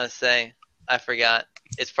was I going to say? I forgot.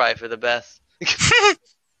 It's probably for the best.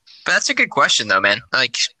 But that's a good question, though, man.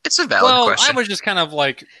 Like, it's a valid Well, question. I was just kind of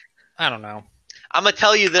like, I don't know. I'm going to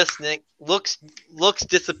tell you this, Nick. Looks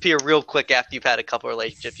disappear real quick after you've had a couple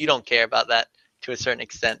relationships. You don't care about that to a certain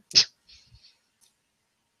extent.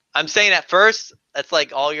 I'm saying at first, that's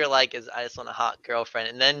like all you're like is, I just want a hot girlfriend.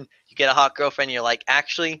 And then you get a hot girlfriend and you're like,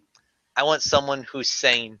 actually, I want someone who's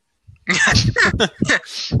sane.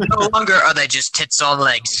 No longer are they just tits on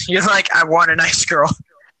legs. You're like, I want a nice girl.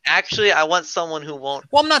 Actually, I want someone who won't.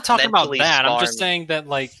 Well, I'm not talking about mentally that. I'm scar just me. saying that,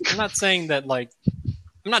 like, I'm not saying that, like,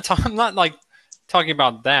 I'm not like talking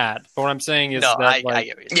about that. But what I'm saying is No, that, I like, get what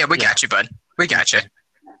you're saying. Yeah, we got you, bud. We got you.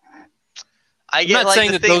 I I'm get not like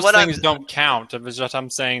saying the that thing. those What things I'm, don't count. It was just I'm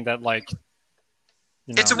saying that, like,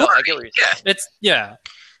 you know, It's a No, I worry. get what you're Yeah. saying. it's yeah.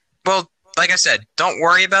 Well, like I said, don't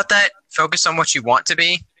worry about that. Focus on what you want to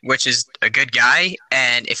be, which is a good guy.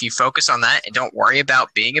 And if you focus on that and don't worry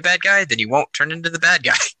about being a bad guy, then you won't turn into the bad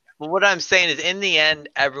guy. But what I'm saying is, in the end,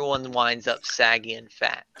 everyone winds up saggy and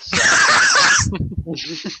fat. So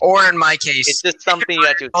Or in my case, it's just something you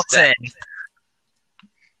have to all accept. 10.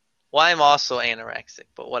 Well, I'm also anorexic,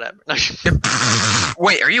 but whatever.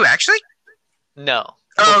 Wait, are you actually? No. Oh,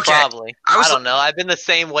 Well, okay. probably. I I, was- don't know. I've been the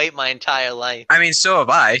same weight my entire life. I mean, so have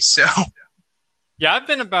I. So Yeah, I've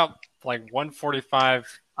been about like 145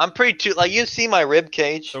 I'm pretty too like you see my rib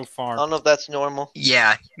cage. So I far. don't know if that's normal.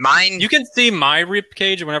 Yeah, mine. You can see my rib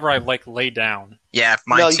cage whenever I like lay down. Yeah,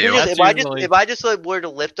 mine No, you too. can just, That's if I just like, were to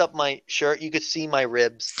lift up my shirt, you could see my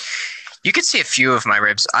ribs. You could see a few of my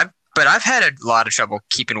ribs. But I've had a lot of trouble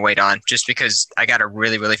keeping weight on just because I got a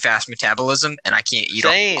really, really fast metabolism and I can't eat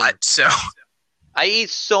a lot. So I eat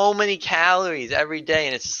so many calories every day,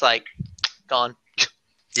 and it's just like gone.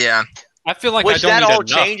 yeah, I feel like Which I don't that need all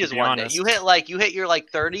enough, changes to be one day. honest. You hit your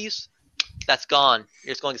like 30s, that's gone.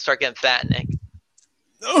 You're just going to start getting fat, Nick.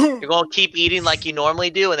 You're going to keep eating like you normally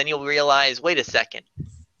do, and then you'll realize, wait a second,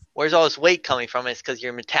 where's all this weight coming from? It's because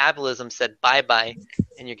your metabolism said bye-bye,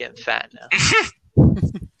 and you're getting fat now.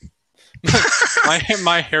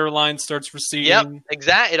 my hairline starts receding. Yep,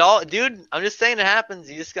 exactly. It all, dude. I'm just saying it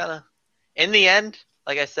happens. You just gotta. In the end,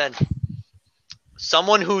 like I said,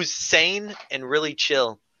 someone who's sane and really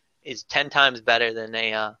chill is 10 times better than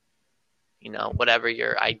a, whatever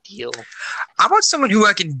your ideal. I want someone who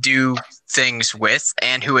I can do things with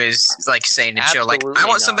and who is like sane and chill. Like I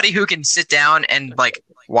want somebody who can sit down and like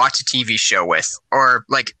watch a TV show with, or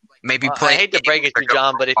like maybe play. I hate to break it to you,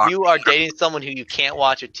 John, but if you are dating someone who you can't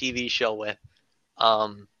watch a TV show with,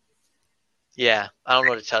 yeah, I don't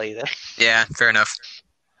know what to tell you there. Yeah, fair enough.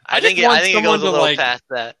 I think it goes a little like, past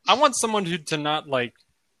that. I want someone who to not like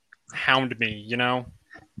hound me, you know?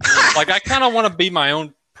 Like I kind of want to be my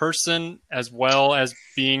own person as well as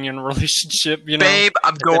being in a relationship, you know? Babe,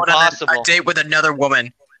 I'm going on a date with another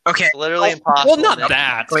woman. Okay. It's literally impossible. Well, not Nick.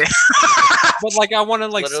 that. But like I want to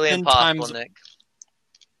like literally spend impossible, time. Nick.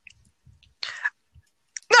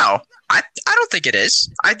 No, I don't think it is.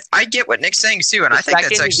 I get what Nick's saying too, and I think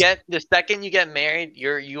that's actually the second you get married,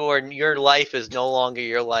 your life is no longer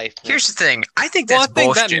your life. Nick. Here's the thing. I think that's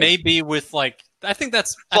bullshit. That may be with like I think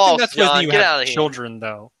that's false, when you get have children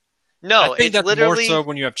though. No, I think it's that's literally more so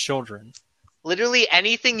when you have children. Literally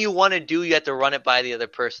anything you want to do, you have to run it by the other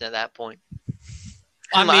person at that point.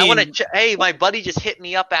 I mean, I want to. Hey, my buddy just hit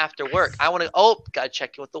me up after work. I want to. Oh, gotta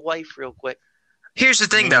check in with the wife real quick. Here's the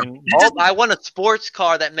thing, though. Oh, I want a sports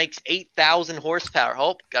car that makes 8,000 horsepower.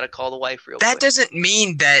 Oh, gotta call the wife real quick. That doesn't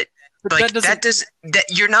mean that. Like that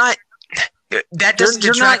you're not. That doesn't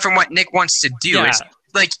detract from what Nick wants to do. Yeah. It's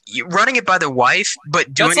like running it by the wife,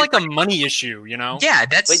 but doing that's like a money issue, you know? Yeah,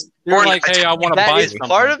 that's. You're like, hey, I want to buy something. something.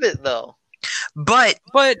 Part of it, though. But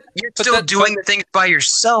you're still doing things by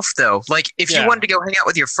yourself, though. Like, if you wanted to go hang out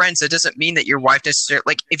with your friends, that doesn't mean that your wife necessarily.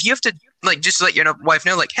 Like, if you have to, like, just let your wife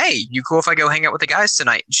know, like, hey, you cool if I go hang out with the guys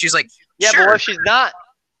tonight? And she's like, yeah, sure. but what if she's not?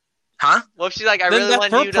 Huh? What if she's like, I then really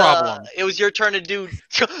want you to. Problem. It was your turn to do.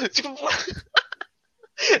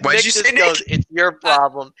 What did you say, Nick? It's your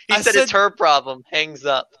problem. He said it's her problem. Hangs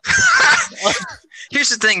up. Here's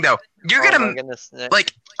the thing, though. You're gonna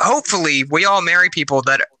like. Hopefully, we all marry people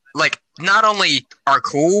that like not only are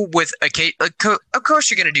cool with of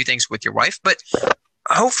course you're gonna do things with your wife, but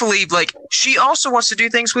hopefully, like she also wants to do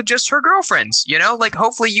things with just her girlfriends. You know, like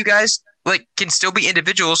hopefully you guys like can still be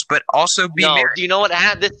individuals, but also be married. Do you know what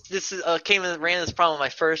happened? This ran this problem with my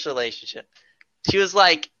first relationship. She was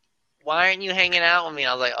like, why aren't you hanging out with me?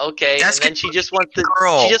 I was like, okay. And then she just wants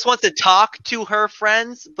to talk to her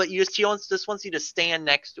friends, but she just wants you to stand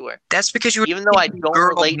next to her. That's because you, even though I don't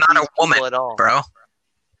relate to these people at all, bro.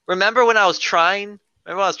 Remember when I was trying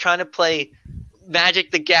to play Magic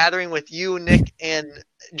the Gathering with you, Nick, and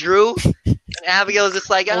Drew? And Abigail was just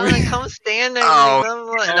like, come stand there.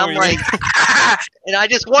 And I'm like, and I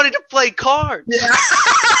just wanted to play cards. Yeah.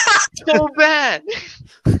 So bad.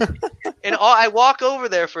 And I walk over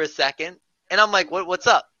there for a second, and I'm like, what's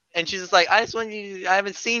up? And she's just like, I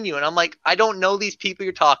haven't seen you. And I'm like, I don't know these people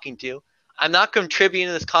you're talking to. I'm not contributing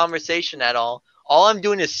to this conversation at all. All I'm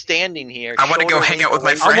doing is standing here. I want to go hang out with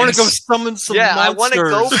my friends. I want to go summon some monsters. I want to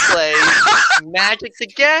go play Magic the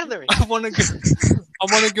Gathering. I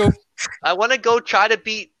want to go try to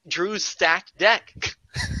beat Drew's stacked deck.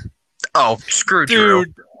 Oh, screw Drew.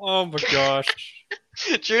 Dude, oh my gosh.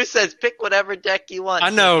 Drew says, pick whatever deck you want. I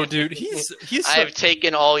know, dude. He's I've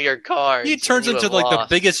taken all your cards. He turns into like the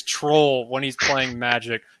biggest troll when he's playing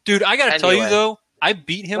Magic. Dude, I gotta tell you though, I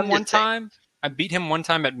beat him one time. I beat him one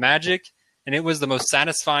time at Magic, and it was the most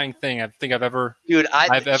satisfying thing I think I've ever. Dude, my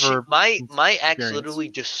ex experienced. literally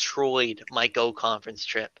destroyed my Go conference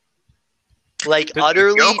trip. Like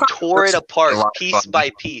utterly tore it apart piece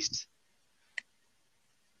by piece.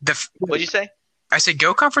 What'd you say? I said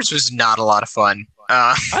Go conference was not a lot of fun.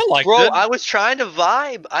 I liked Bro, it. I was trying to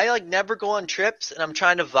vibe. I like never go on trips, and I'm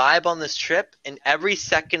trying to vibe on this trip, and every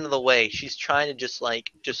second of the way, she's trying to just like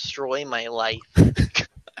destroy my life,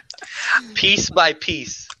 piece by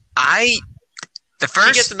piece. She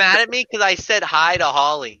gets mad at me because I said hi to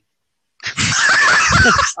Holly.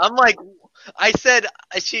 I'm like, I said,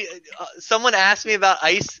 someone asked me about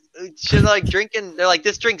ice. She's like drinking. They're like,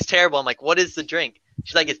 this drink's terrible. I'm like, what is the drink?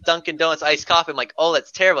 She's like, it's Dunkin' Donuts iced coffee. I'm like, oh,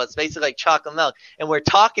 that's terrible. It's basically like chocolate milk. And we're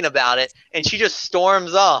talking about it, and she just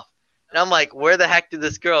storms off. And I'm like, where the heck did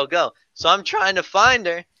this girl go? So I'm trying to find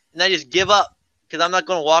her, and I just give up because I'm not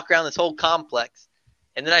going to walk around this whole complex.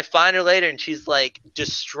 And then I find her later, and she's like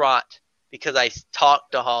distraught because I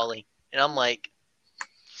talked to Holly. And I'm like,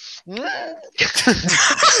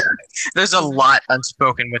 There's a lot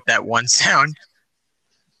unspoken with that one sound.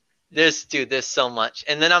 there's so much.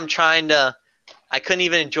 And then I couldn't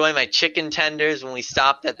even enjoy my chicken tenders when we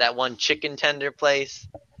stopped at that one chicken tender place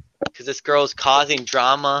because this girl's causing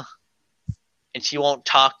drama and she won't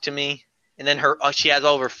talk to me. And then she has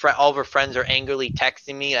all of her friends are angrily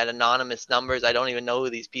texting me at anonymous numbers. I don't even know who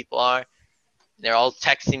these people are. They're all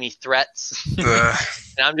texting me threats.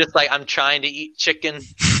 And I'm just like, I'm trying to eat chicken.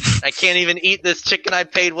 I can't even eat this chicken I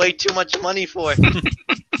paid way too much money for.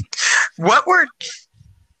 What were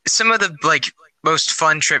some of the most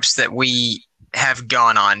fun trips that we have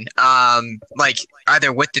gone on? Like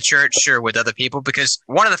either with the church or with other people? Because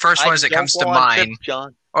one of the first ones that comes to mind, trips,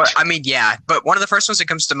 John. I mean, yeah, but one of the first ones that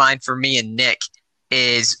comes to mind for me and Nick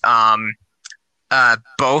is both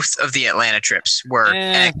of the Atlanta trips were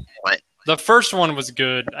excellent. The first one was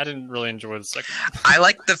good. I didn't really enjoy the second one. I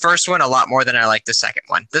liked the first one a lot more than I liked the second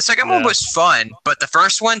one. The second one was fun, but the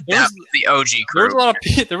first one, that was the OG crew.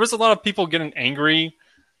 There was a lot of people getting angry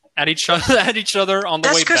at each other on the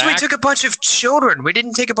way back. That's because we took a bunch of children. We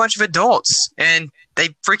didn't take a bunch of adults, and they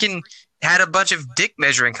freaking had a bunch of dick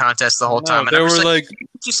measuring contests the whole time. And they were like,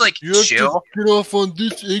 just like, you have chill. to get off on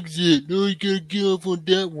this exit. No, you gotta get off on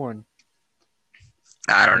that one.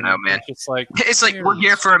 I don't know, man. It's like we're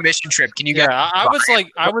here for a mission trip. Can you guys? Yeah,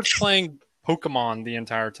 I was playing Pokemon the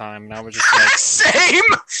entire time, and I was just like, same.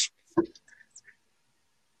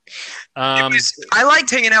 I liked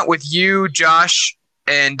hanging out with you, Josh,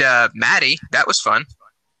 and Maddie. That was fun.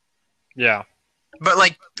 Yeah,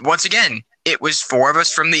 but once again, it was 4 of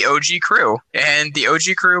us from the OG crew, and the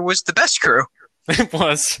OG crew was the best crew. It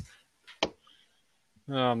was.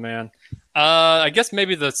 Oh man, I guess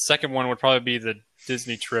maybe the second one would probably be the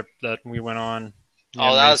Disney trip that we went on.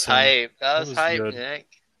 Oh, that was hype. That was hype, good. Nick.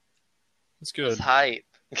 It's good. It was hype.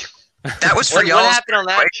 That was for what y'all's happened on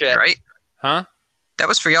that trip, right? Huh? That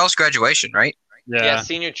was for y'all's graduation, right? Yeah,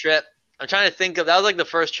 senior trip. I'm trying to think of that was like the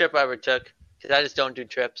first trip I ever took because I just don't do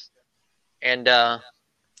trips. And yeah,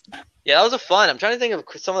 that was a fun. I'm trying to think of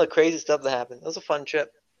some of the crazy stuff that happened. That was a fun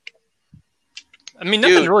trip. I mean,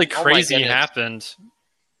 nothing really crazy happened.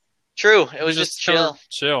 True, it was just chill.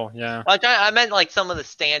 Chill, yeah. I meant like some of the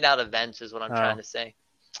standout events is what I'm trying to say.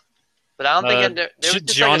 But I don't think there was just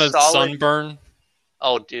Gianna's like a solid... sunburn.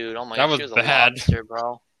 Oh, dude! Oh my god, she was bad. A lobster,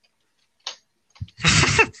 bro.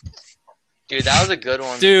 Dude, that was a good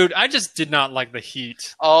one. Dude, I just did not like the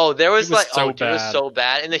heat. Oh, there was, it was it was so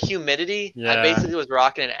bad, and the humidity. Yeah. I basically was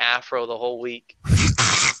rocking an afro the whole week.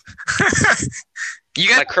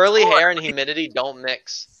 My curly hair and humidity don't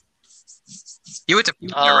mix. You went to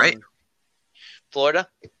Florida, right? Florida?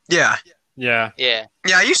 Yeah. Yeah. Yeah,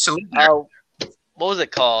 I used to live there. What was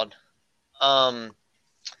it called?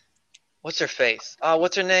 What's her face?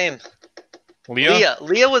 What's her name? Leah?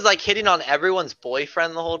 Leah was like hitting on everyone's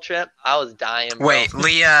boyfriend the whole trip. I was dying, bro. Wait,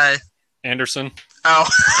 Leah... Anderson? Oh.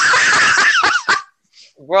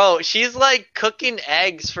 Bro, she's like cooking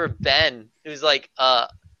eggs for Ben, who's like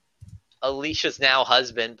Alicia's now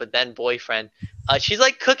husband, but then boyfriend. She's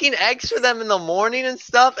like cooking eggs for them in the morning and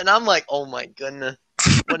stuff, and I'm like, oh my goodness,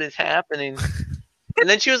 what is happening? And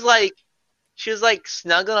then she was like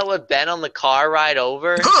snuggling up with Ben on the car ride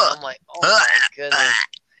over. And I'm like, oh my goodness.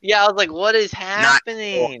 Yeah, I was like, what is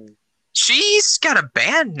happening? Cool. She's got a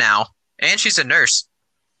band now, and she's a nurse.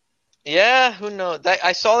 Yeah, who knows?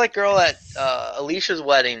 I saw that girl at Alicia's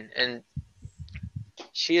wedding, and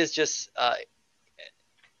she is just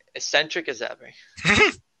eccentric as ever.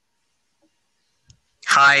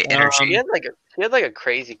 High energy. She had like a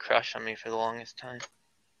crazy crush on me for the longest time.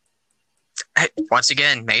 Hey, once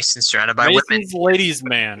again, Mason's surrounded by Mason's women. ladies'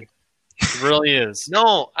 man. It really is.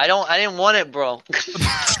 No, I didn't want it, bro.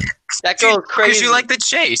 That girl's crazy. Because you like the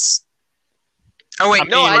chase. Oh wait,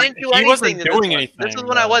 no, I didn't do anything. He wasn't doing anything. This was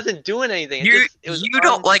when I wasn't doing anything. You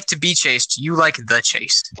don't like to be chased. You like the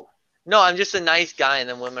chase. No, I'm just a nice guy, and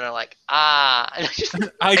then women are like, I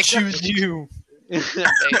choose you.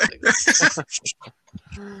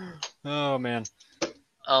 Oh man.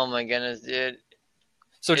 Oh my goodness, dude.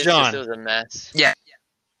 So John, it was a mess. Yeah.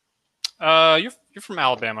 You're from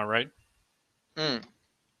Alabama, right?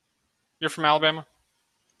 You're from Alabama?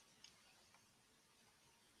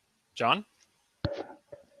 John?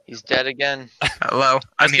 He's dead again. Hello,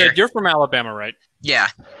 I I'm said here. you're from Alabama, right? Yeah.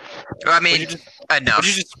 I Would mean, you, just, enough.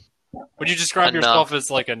 would you describe Enough. yourself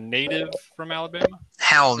as like a native from Alabama?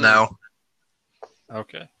 Hell no.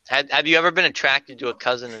 Okay. Have you ever been attracted to a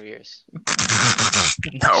cousin of yours?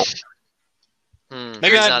 No.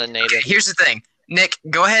 Maybe He's I- not a native. Here's the thing. Nick,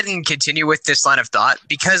 go ahead and continue with this line of thought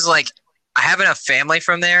because, like, I have enough family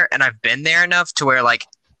from there and I've been there enough to where, like,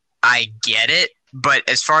 I get it. But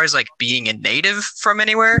as far as, like, being a native from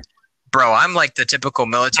anywhere, bro, I'm like the typical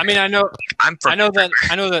military. I mean, I know I'm from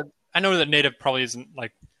that native probably isn't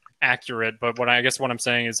like accurate, but I guess what I'm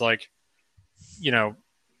saying is like, you know,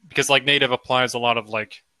 because like native applies a lot of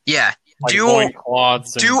like yeah.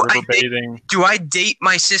 loincloths and do I river bathing. Do I date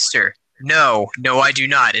my sister? No, I do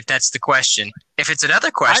not. If that's the question. If it's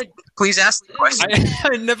another question, please ask the question.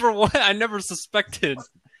 I never suspected.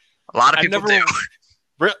 A lot of people do.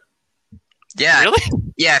 Yeah. Really?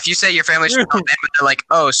 Yeah, if you say your family's from Alabama, they're like,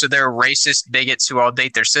 oh, so they're racist bigots who all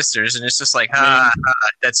date their sisters, and it's just like,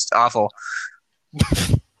 that's awful.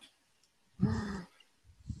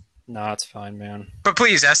 No, it's fine, man. But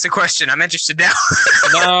please ask the question. I'm interested now.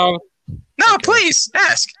 No, No, Okay. please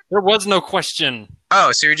ask. there was no question.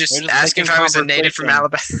 Oh, so you're just We're just asking if making I was a native from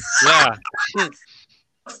Alabama? Yeah.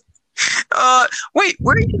 Wait,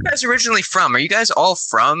 where are you guys originally from? Are you guys all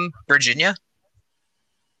from Virginia?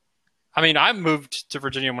 I mean, I moved to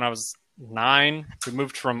Virginia when I was 9. We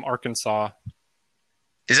moved from Arkansas.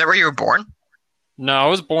 Is that where you were born? No, I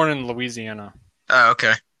was born in Louisiana. Oh,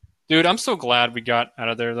 okay. Dude, I'm so glad we got out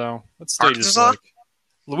of there, though. That state is Arkansas? like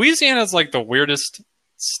Louisiana is like the weirdest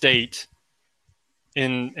state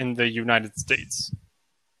in the United States.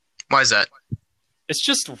 Why is that? It's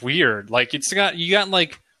just weird. Like you got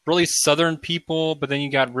like really southern people, but then you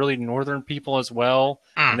got really northern people as well,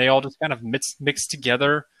 and they all just kind of mix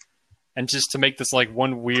together, and just to make this like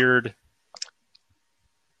one weird,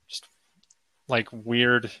 just like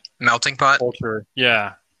weird Melting pot? culture.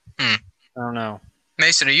 Yeah, Hmm. I don't know.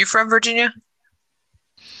 Mason, are you from Virginia?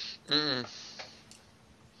 Mm-mm.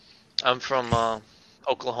 I'm from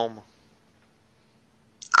Oklahoma.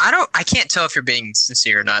 I can't tell if you're being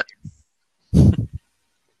sincere or not.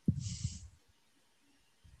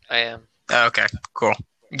 I am. Oh, okay, cool.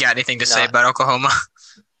 You got anything to say Nah. about Oklahoma?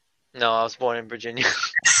 No, I was born in Virginia.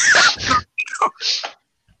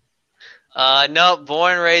 No,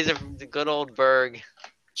 born and raised in the good old Berg.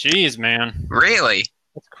 Jeez, man, Really?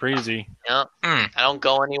 that's crazy. Yeah, Hmm. I don't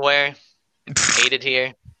go anywhere. Hate it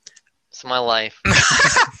here. It's my life.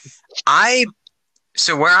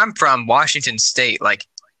 So where I'm from, Washington State, like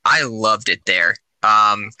I loved it there.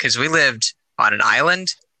 Because we lived on an island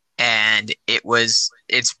and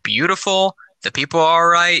it's beautiful. The people are all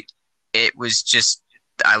right. It was just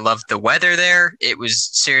I loved the weather there. It was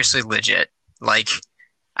seriously legit. Like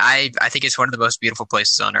I think it's one of the most beautiful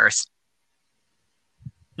places on earth.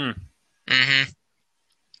 Mm-hmm.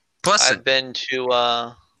 Plus I've been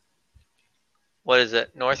to what is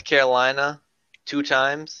it? North Carolina 2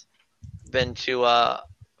 times. Been to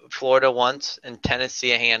Florida once and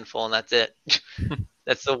Tennessee a handful, and that's it.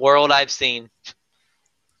 That's the world I've seen.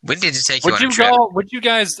 we need to take you on a trip. Would you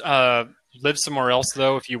guys live somewhere else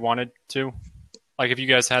though if you wanted to? Like if you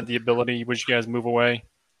guys had the ability, would you guys move away?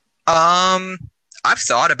 I've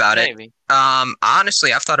thought about it. Maybe.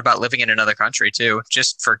 Honestly, I've thought about living in another country too,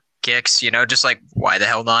 just for kicks, just like why the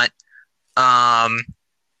hell not? But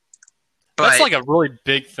That's like a really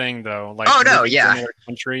big thing though. Like Oh, no, moving to yeah. another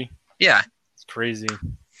country. yeah. It's crazy.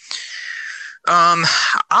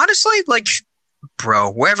 Honestly, like,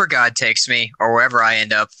 bro, wherever God takes me or wherever I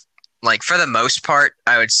end up, like for the most part,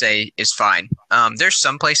 I would say is fine. There's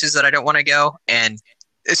some places that I don't want to go, and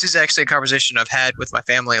this is actually a conversation I've had with my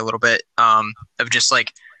family a little bit. Of just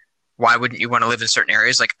like, why wouldn't you want to live in certain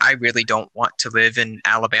areas? Like, I really don't want to live in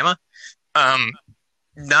Alabama.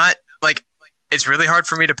 Not like it's really hard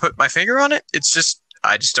for me to put my finger on it. It's just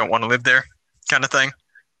I just don't want to live there, kind of thing.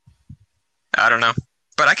 I don't know,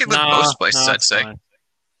 but I could live most places. I'd it's say. fine.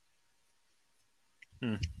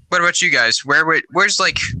 What about you guys? Where's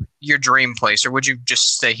like your dream place, or would you just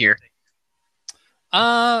stay here?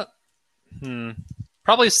 Probably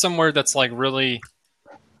somewhere that's like really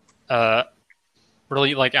like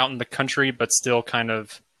out in the country, but still kind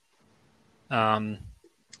of, not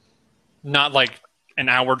like an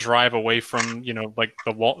hour drive away from like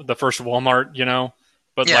the first Walmart,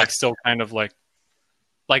 but Yeah. like still kind of like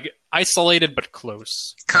isolated but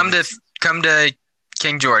close. Come to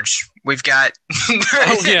King George. We've got.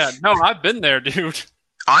 Oh yeah, no, I've been there, dude.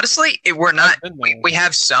 Honestly, we're not. I've been there. We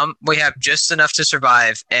have some. We have just enough to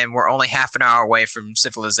survive, and we're only half an hour away from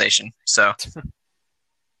civilization. So,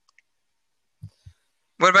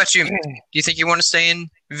 What about you? Do you think you want to stay in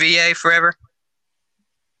VA forever?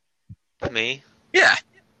 Me? Yeah.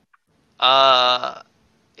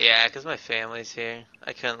 Yeah, because my family's here.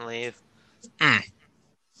 I couldn't leave. Hmm.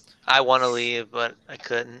 I want to leave, but I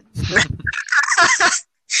couldn't.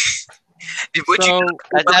 Would you?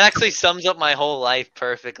 That actually sums up my whole life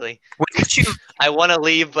perfectly. Would you? I want to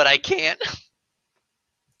leave, but I can't.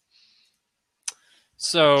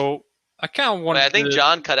 So I kind of wanted. Wait, I think to...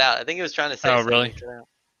 John cut out. I think he was trying to say Oh, something. really? Cut out.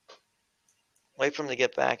 Wait for him to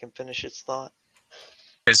get back and finish his thought.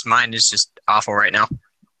 Because mine is just awful right now.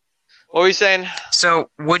 What were you saying? So,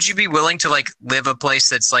 would you be willing to like live a place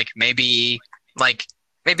that's like maybe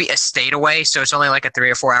a state away, so it's only like a 3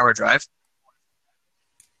 or 4 hour drive?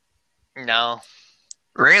 No.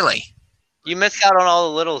 Really? You missed out on all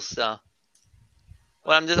the little stuff.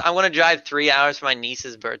 Well, I'm gonna drive 3 hours for my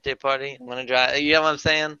niece's birthday party. I'm gonna drive. You know what I'm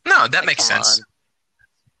saying? No, that Like, makes come sense. on.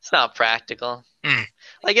 It's not practical. Mm.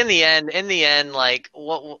 Like in the end, like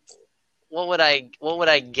what would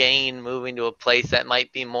I gain moving to a place that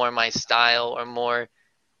might be more my style or more,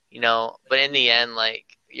 but in the end, like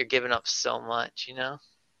you're giving up so much, Dang.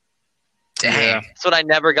 Yeah. That's what I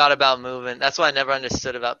never got about moving. That's what I never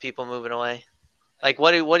understood about people moving away. Like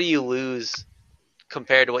what do you lose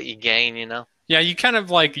compared to what you gain, Yeah, you kind of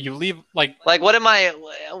like you leave like Like what am I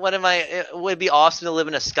it would be awesome to live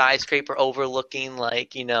in a skyscraper overlooking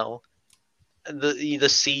like, the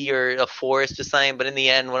sea or a forest or something, but in the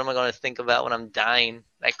end, what am I going to think about when I'm dying?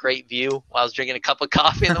 That great view while I was drinking a cup of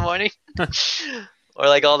coffee in the morning? Or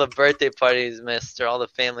like all the birthday parties missed or all the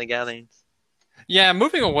family gatherings. yeah,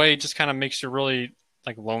 moving away just kind of makes you really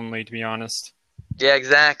like lonely, to be honest. Yeah,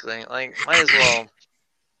 exactly. Like, might as well.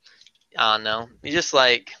 I don't know. You just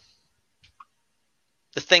like.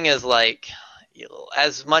 The thing is, like,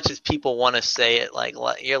 as much as people want to say it, like,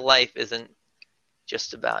 your life isn't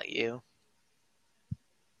just about you.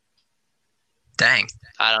 Dang.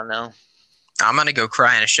 I don't know. I'm gonna go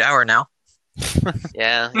cry in a shower now.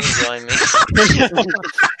 Yeah, you join me.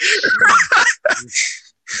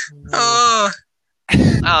 Oh, I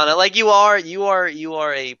don't know. Like you are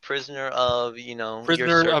a prisoner of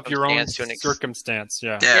Prisoner of your own circumstance to an circumstance.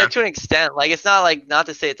 Yeah. yeah. to an extent. Like it's not like not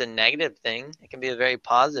to say it's a negative thing. It can be a very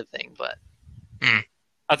positive thing, but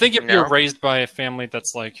I think if You know? you're raised by a family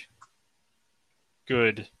that's like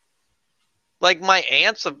good. like my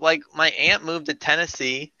aunt moved to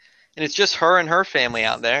Tennessee, and it's just her and her family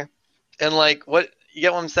out there, and like what you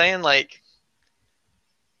get what I'm saying? Like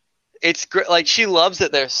it's great. Like she loves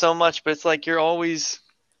it there so much, but it's like you're always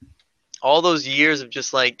all those years of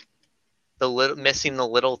just like missing the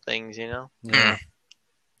little things, Yeah.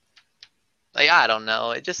 Like I don't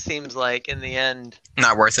know. It just seems like in the end,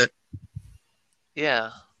 Not worth it.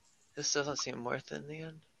 yeah, this doesn't seem worth it in the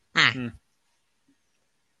end. Hmm.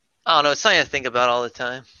 I don't know. It's something to think about all the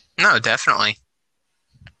time. No, definitely.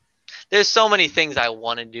 There's so many things I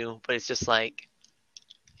want to do, but it's just like,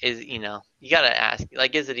 you gotta ask,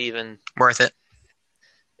 like, is it even? Worth it.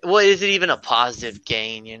 Well, is it even a positive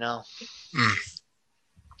gain? Mm.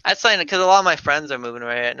 That's something because a lot of my friends are moving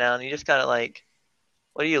away right now, and you just gotta like,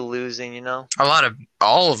 what are you losing?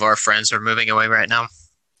 All of our friends are moving away right now.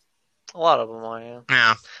 A lot of them are. Yeah.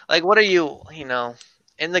 Yeah. Like, what are you?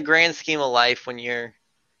 In the grand scheme of life, when you're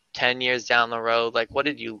 10 years down the road, like, what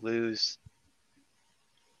did you lose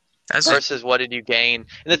versus what did you gain?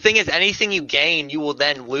 And the thing is, anything you gain, you will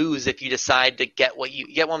then lose if you decide to get what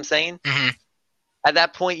I'm saying? Mm-hmm. At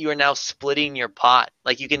that point, you are now splitting your pot.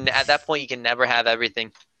 Like, at that point, you can never have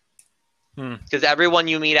everything. Because everyone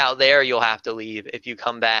you meet out there, you'll have to leave if you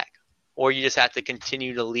come back. Or you just have to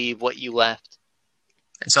continue to leave what you left.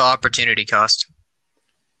 It's all opportunity cost.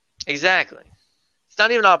 Exactly. It's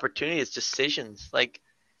not even opportunity, it's decisions. Like,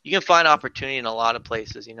 you can find opportunity in a lot of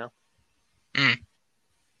places, Mm.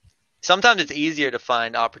 Sometimes it's easier to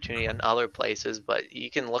find opportunity in other places, but you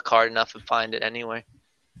can look hard enough and find it anyway.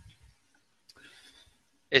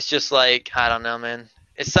 It's just like, I don't know, man.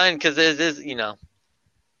 It's something because it is,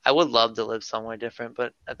 I would love to live somewhere different,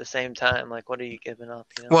 but at the same time, like, what are you giving up?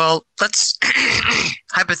 Well, let's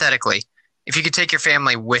hypothetically, if you could take your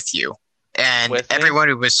family with you and With me? everyone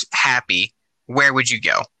who was happy, where would you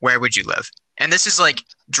go? Where would you live? And this is like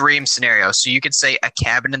dream scenario. So you could say a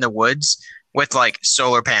cabin in the woods with like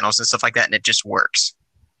solar panels and stuff like that, and it just works.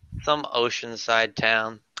 Some oceanside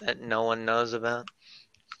town that no one knows about.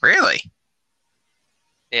 Really?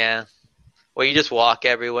 Yeah. Where you just walk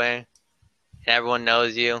everywhere and everyone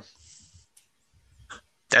knows you.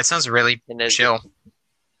 That sounds really And there's chill.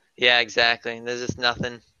 Yeah, exactly. There's just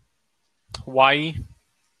nothing. Hawaii.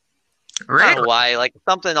 Not Really? Hawaii, like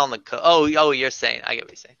something on the coast. Oh, you're saying. I get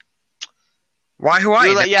what you're saying. Why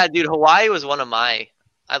Hawaii? Yeah, dude, Hawaii was one of my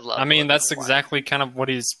I'd love. I to mean, live in that's Hawaii. exactly kind of what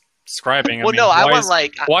he's describing. I Well, mean, no, I Hawaii want is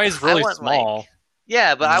like Hawaii's I really want like small.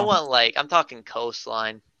 yeah, but You I know? want like I'm talking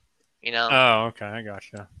coastline. You know, Oh, okay, I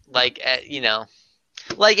gotcha. like you know,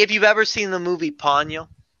 like if you've ever seen the movie Ponyo,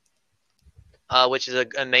 which is an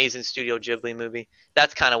amazing Studio Ghibli movie.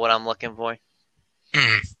 That's kind of what I'm looking for.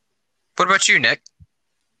 Hmm. What about you, Nick?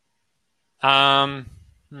 Um,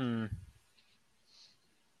 hmm.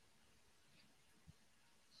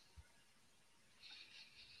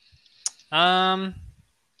 Um,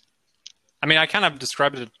 I mean, I kind of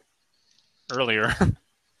described it earlier.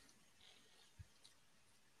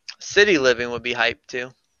 City living would be hype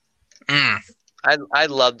too. Hmm. I'd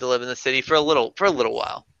love to live in the city for a little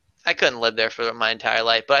while. I couldn't live there for my entire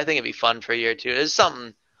life, but I think it'd be fun for a year or two. There's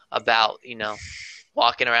something about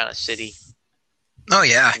walking around a city Oh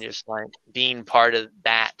yeah. and just like being part of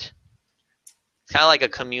that. It's kind of like a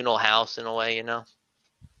communal house in a way, you know.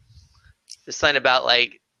 There's something about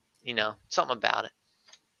like, something about it.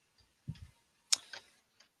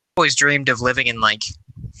 Always dreamed of living in like,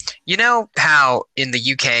 you know how in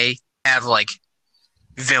the UK have like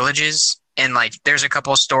villages and like there's a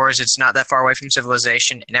couple of stores. It's not that far away from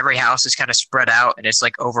civilization, and every house is kind of spread out and it's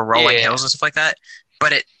like over rolling Yeah. hills and stuff like that.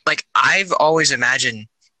 But it like I've always imagined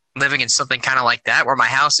living in something kind of like that, where my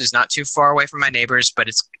house is not too far away from my neighbors, but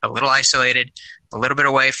it's a little isolated, a little bit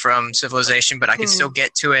away from civilization, but I can still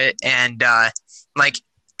get to it. And like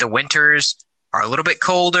the winters are a little bit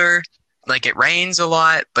colder. Like it rains a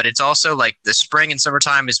lot, but it's also like the spring and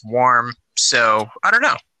summertime is warm. So I don't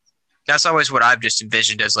know. That's always what I've just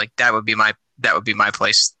envisioned as like that would be my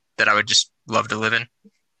place that I would just love to live in.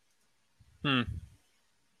 Hmm.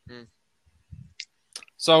 Hmm.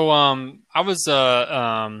 So, I was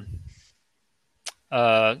uh,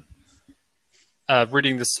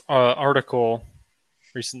 reading this article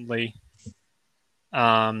recently,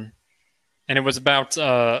 and it was about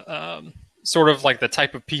sort of like the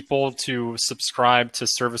type of people to subscribe to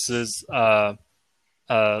services like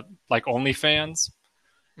OnlyFans,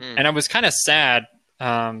 Hmm. and I was kind of sad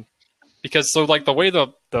because so like the way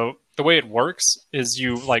it works is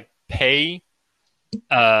you like pay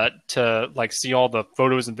to like see all the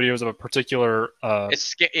photos and videos of a particular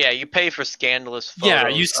You pay for scandalous yeah,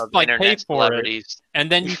 photos you of like pay internet for it, celebrities. and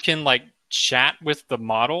then you can like chat with the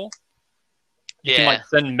model. You can Yeah. like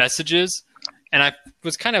send messages, and I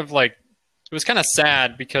was kind of like it was kind of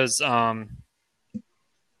sad because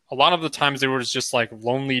a lot of the times they were just like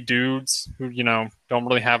lonely dudes who don't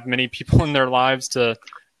really have many people in their lives to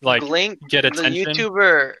like Glink, get the attention.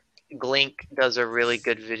 YouTuber Glink does a really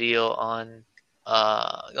good video on.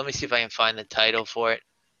 Let me see if I can find the title for it.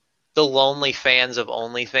 The Lonely Fans of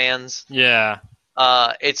OnlyFans. Yeah,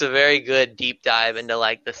 It's a very good deep dive into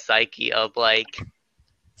like the psyche of like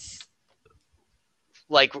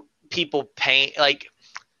people paying like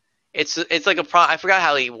it's like I forgot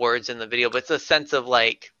how he words in the video, but it's a sense of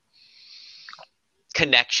like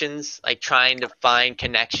connections, like trying to find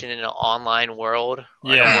connection in an online world or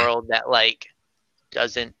in a yeah, world that like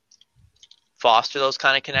doesn't foster those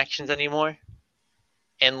kind of connections anymore.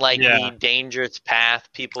 And like yeah. the dangerous path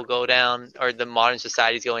people go down or the modern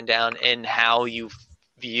society is going down and how you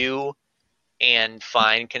view and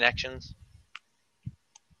find connections.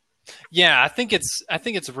 Yeah, I think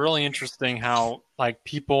it's really interesting how like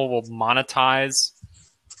people will monetize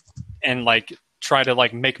and like try to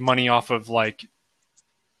like make money off of like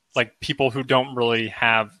people who don't really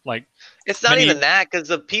have like It's not many. even that because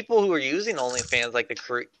the people who are using OnlyFans, like the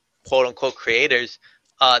quote unquote creators,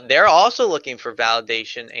 they're also looking for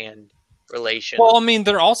validation and relation. Well, I mean,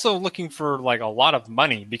 they're also looking for like a lot of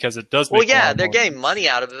money because it does Well, make a lot yeah, of they're money. getting money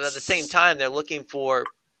out of it. But at the same time, they're looking for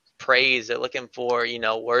praise. They're looking for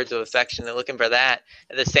words of affection. They're looking for that.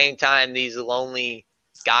 At the same time, these lonely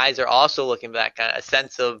guys are also looking for that kind of a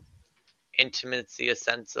sense of intimacy, a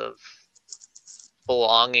sense of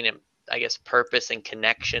belonging, and I guess purpose and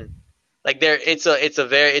connection. Like it's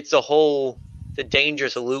a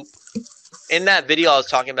dangerous loop. In that video I was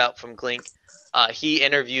talking about from Glink, he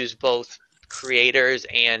interviews both creators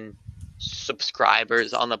and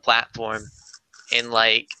subscribers on the platform, and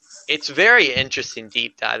like it's very interesting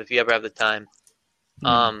deep dive if you ever have the time.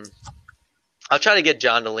 Um, I'll try to get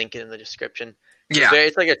John to link it in the description. Yeah.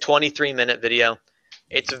 It's like a 23-minute video.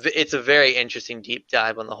 It's a very interesting deep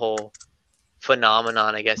dive on the whole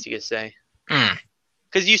phenomenon, I guess you could say. Mm.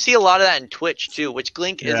 Because you see a lot of that in Twitch too, which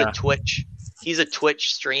Glink is a Yeah. Twitch. He's a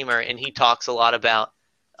Twitch streamer, and he talks a lot about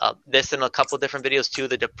this in a couple of different videos too.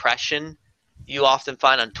 The depression you often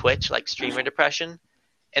find on Twitch, like streamer depression,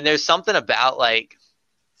 and there's something about like,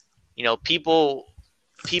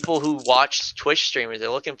 people who watch Twitch streamers, they're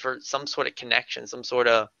looking for some sort of connection, some sort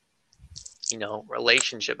of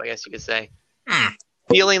relationship, I guess you could say. Hmm.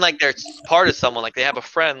 Feeling like they're part of someone, like they have a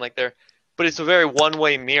friend, but it's a very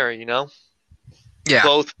one-way mirror, Yeah.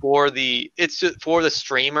 both it's just for the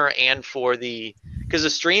streamer and because the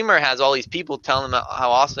streamer has all these people telling them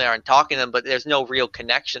how awesome they are and talking to them, but there's no real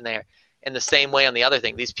connection there. And the same way on the other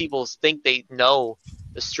thing, these people think they know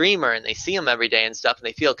the streamer and they see him every day and stuff, and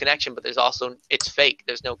they feel a connection, but it's fake.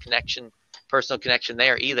 There's no personal connection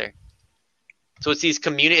there either. So it's these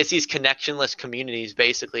connectionless communities,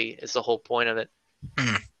 basically, is the whole point of it.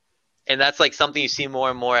 Hmm. And that's like something you see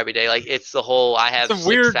more and more every day. Like it's the whole I have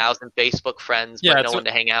 6,000 Facebook friends, but no one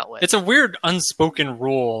to hang out with. It's a weird unspoken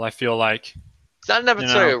rule, I feel like. It's not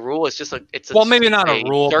necessarily a rule. It's just maybe not a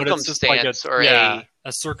rule, but it's just like a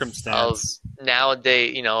of circumstance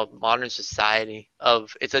nowadays, modern society.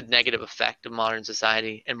 It's a negative effect of modern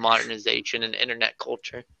society and modernization and internet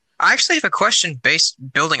culture. I actually have a question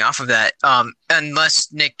building off of that.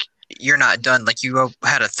 Unless Nick, you're not done. Like you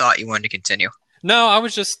had a thought you wanted to continue. No, I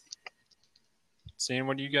was just seeing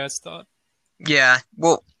what you guys thought. Yeah,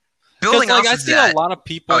 well, building off I of see that. A lot of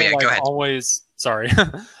people go ahead. always. Sorry,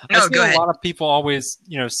 No, go ahead. A lot of people always,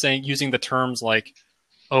 using the terms like,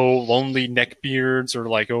 "Oh, lonely neckbeards" or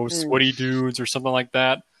like, "Oh, sweaty dudes" or something like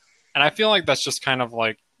that. And I feel like that's just kind of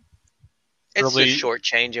like it's just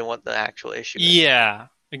shortchanging what the actual issue is. Yeah,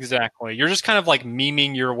 exactly. You're just kind of like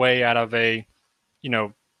memeing your way out of a,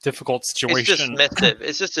 difficult situation.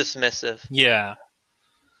 It's just dismissive. Yeah.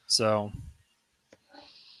 So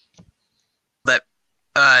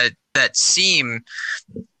that seem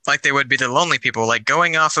like they would be the lonely people. Like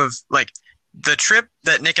going off of like the trip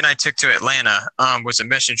that Nick and I took to Atlanta was a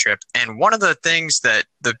mission trip, and one of the things that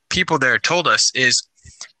the people there told us is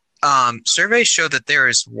surveys show that there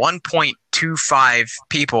is 1.25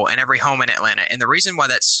 people in every home in Atlanta, and the reason why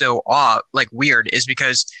that's so weird is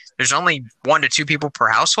because there's only 1 to 2 people per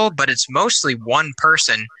household, but it's mostly one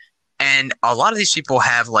person, and a lot of these people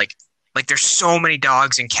have like there's so many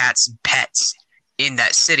dogs and cats and pets in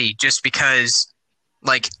that city just because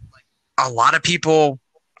like a lot of people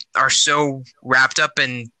are so wrapped up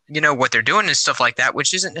in what they're doing and stuff like that,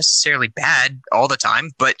 which isn't necessarily bad all the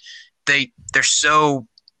time, but they're so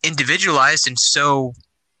individualized and so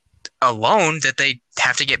alone that they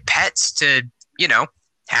have to get pets to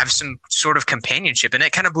have some sort of companionship. And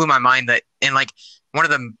it kind of blew my mind that in like one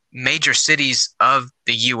of the major cities of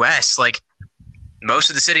the US, like most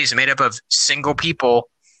of the cities are made up of single people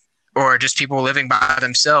or just people living by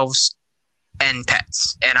themselves and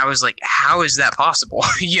pets. And I was like, how is that possible?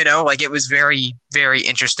 Like it was very, very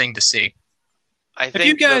interesting to see. I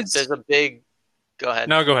think there's a big... Go ahead.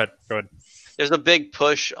 No, go ahead. There's a big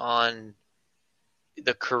push on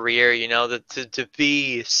the career, to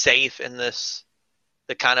be safe in the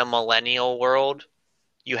kind of millennial world.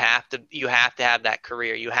 You have to have that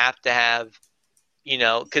career. You have to have,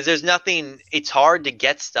 because there's nothing, it's hard to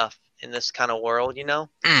get stuff in this kind of world,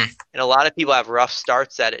 And a lot of people have rough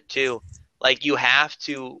starts at it too. Like you have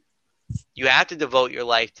to devote your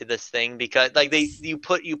life to this thing because like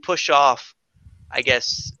you push off, I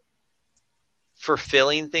guess,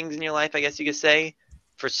 fulfilling things in your life, I guess you could say,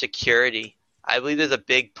 for security. I believe there's a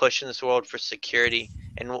big push in this world for security,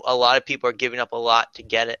 and a lot of people are giving up a lot to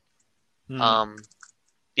get it.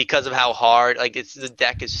 Because of how hard, like the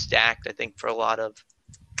deck is stacked, I think, for a lot of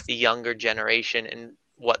the younger generation and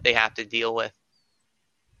what they have to deal with.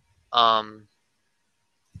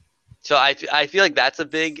 So I feel like that's a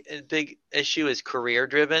big issue is career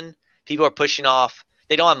driven. People are pushing off.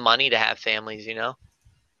 They don't have money to have families,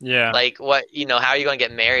 Yeah. Like what, how are you going to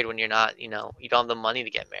get married when you're not, you don't have the money to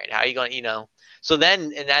get married? How are you going to, So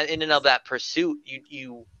then in and of that pursuit,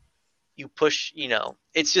 you push,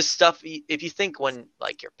 it's just stuff. If you think when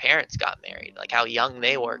like your parents got married, like how young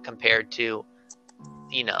they were compared to,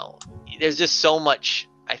 there's just so much.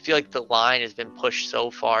 I feel like the line has been pushed so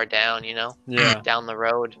far down, down the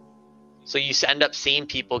road. So you end up seeing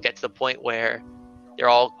people get to the point where they're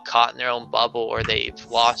all caught in their own bubble or they've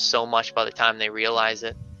lost so much by the time they realize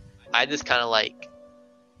it. I had this kind of like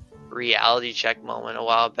reality check moment a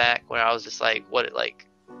while back where I was just like, what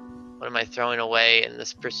am I throwing away in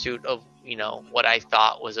this pursuit of, what I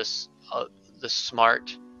thought was the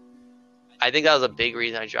smart. I think that was a big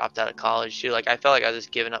reason I dropped out of college too. Like I felt like I was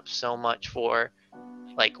just giving up so much for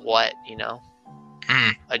like what,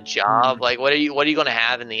 a job. Like what are you going to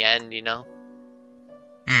have in the end,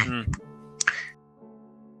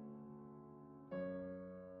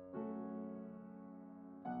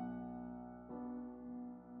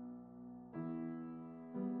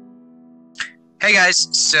 Hey guys,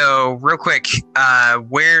 so real quick,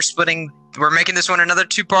 we're making this one another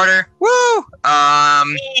 2-parter. Woo!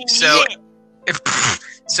 So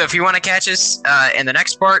So if you want to catch us in the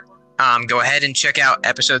next part, go ahead and check out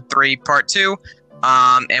episode 3, part 2.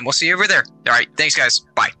 And we'll see you over there. All right. Thanks, guys.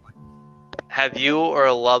 Bye. Have you or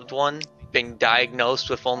a loved one been diagnosed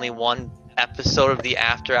with only one episode of the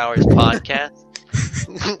After Hours podcast?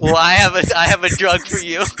 Well, I have a drug for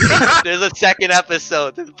you. There's a second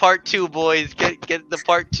episode. There's part 2, boys. Get the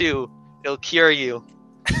part 2. It'll cure you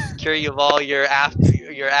of all your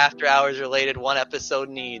after hours related one episode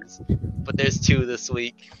needs. But there's 2 this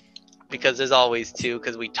week because there's always 2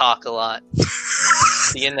 because we talk a lot.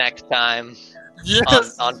 See you next time.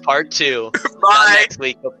 Yes. On part 2. Bye. Not next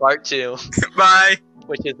week, but part 2. Bye.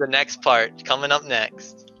 Which is the next part coming up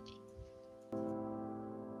next.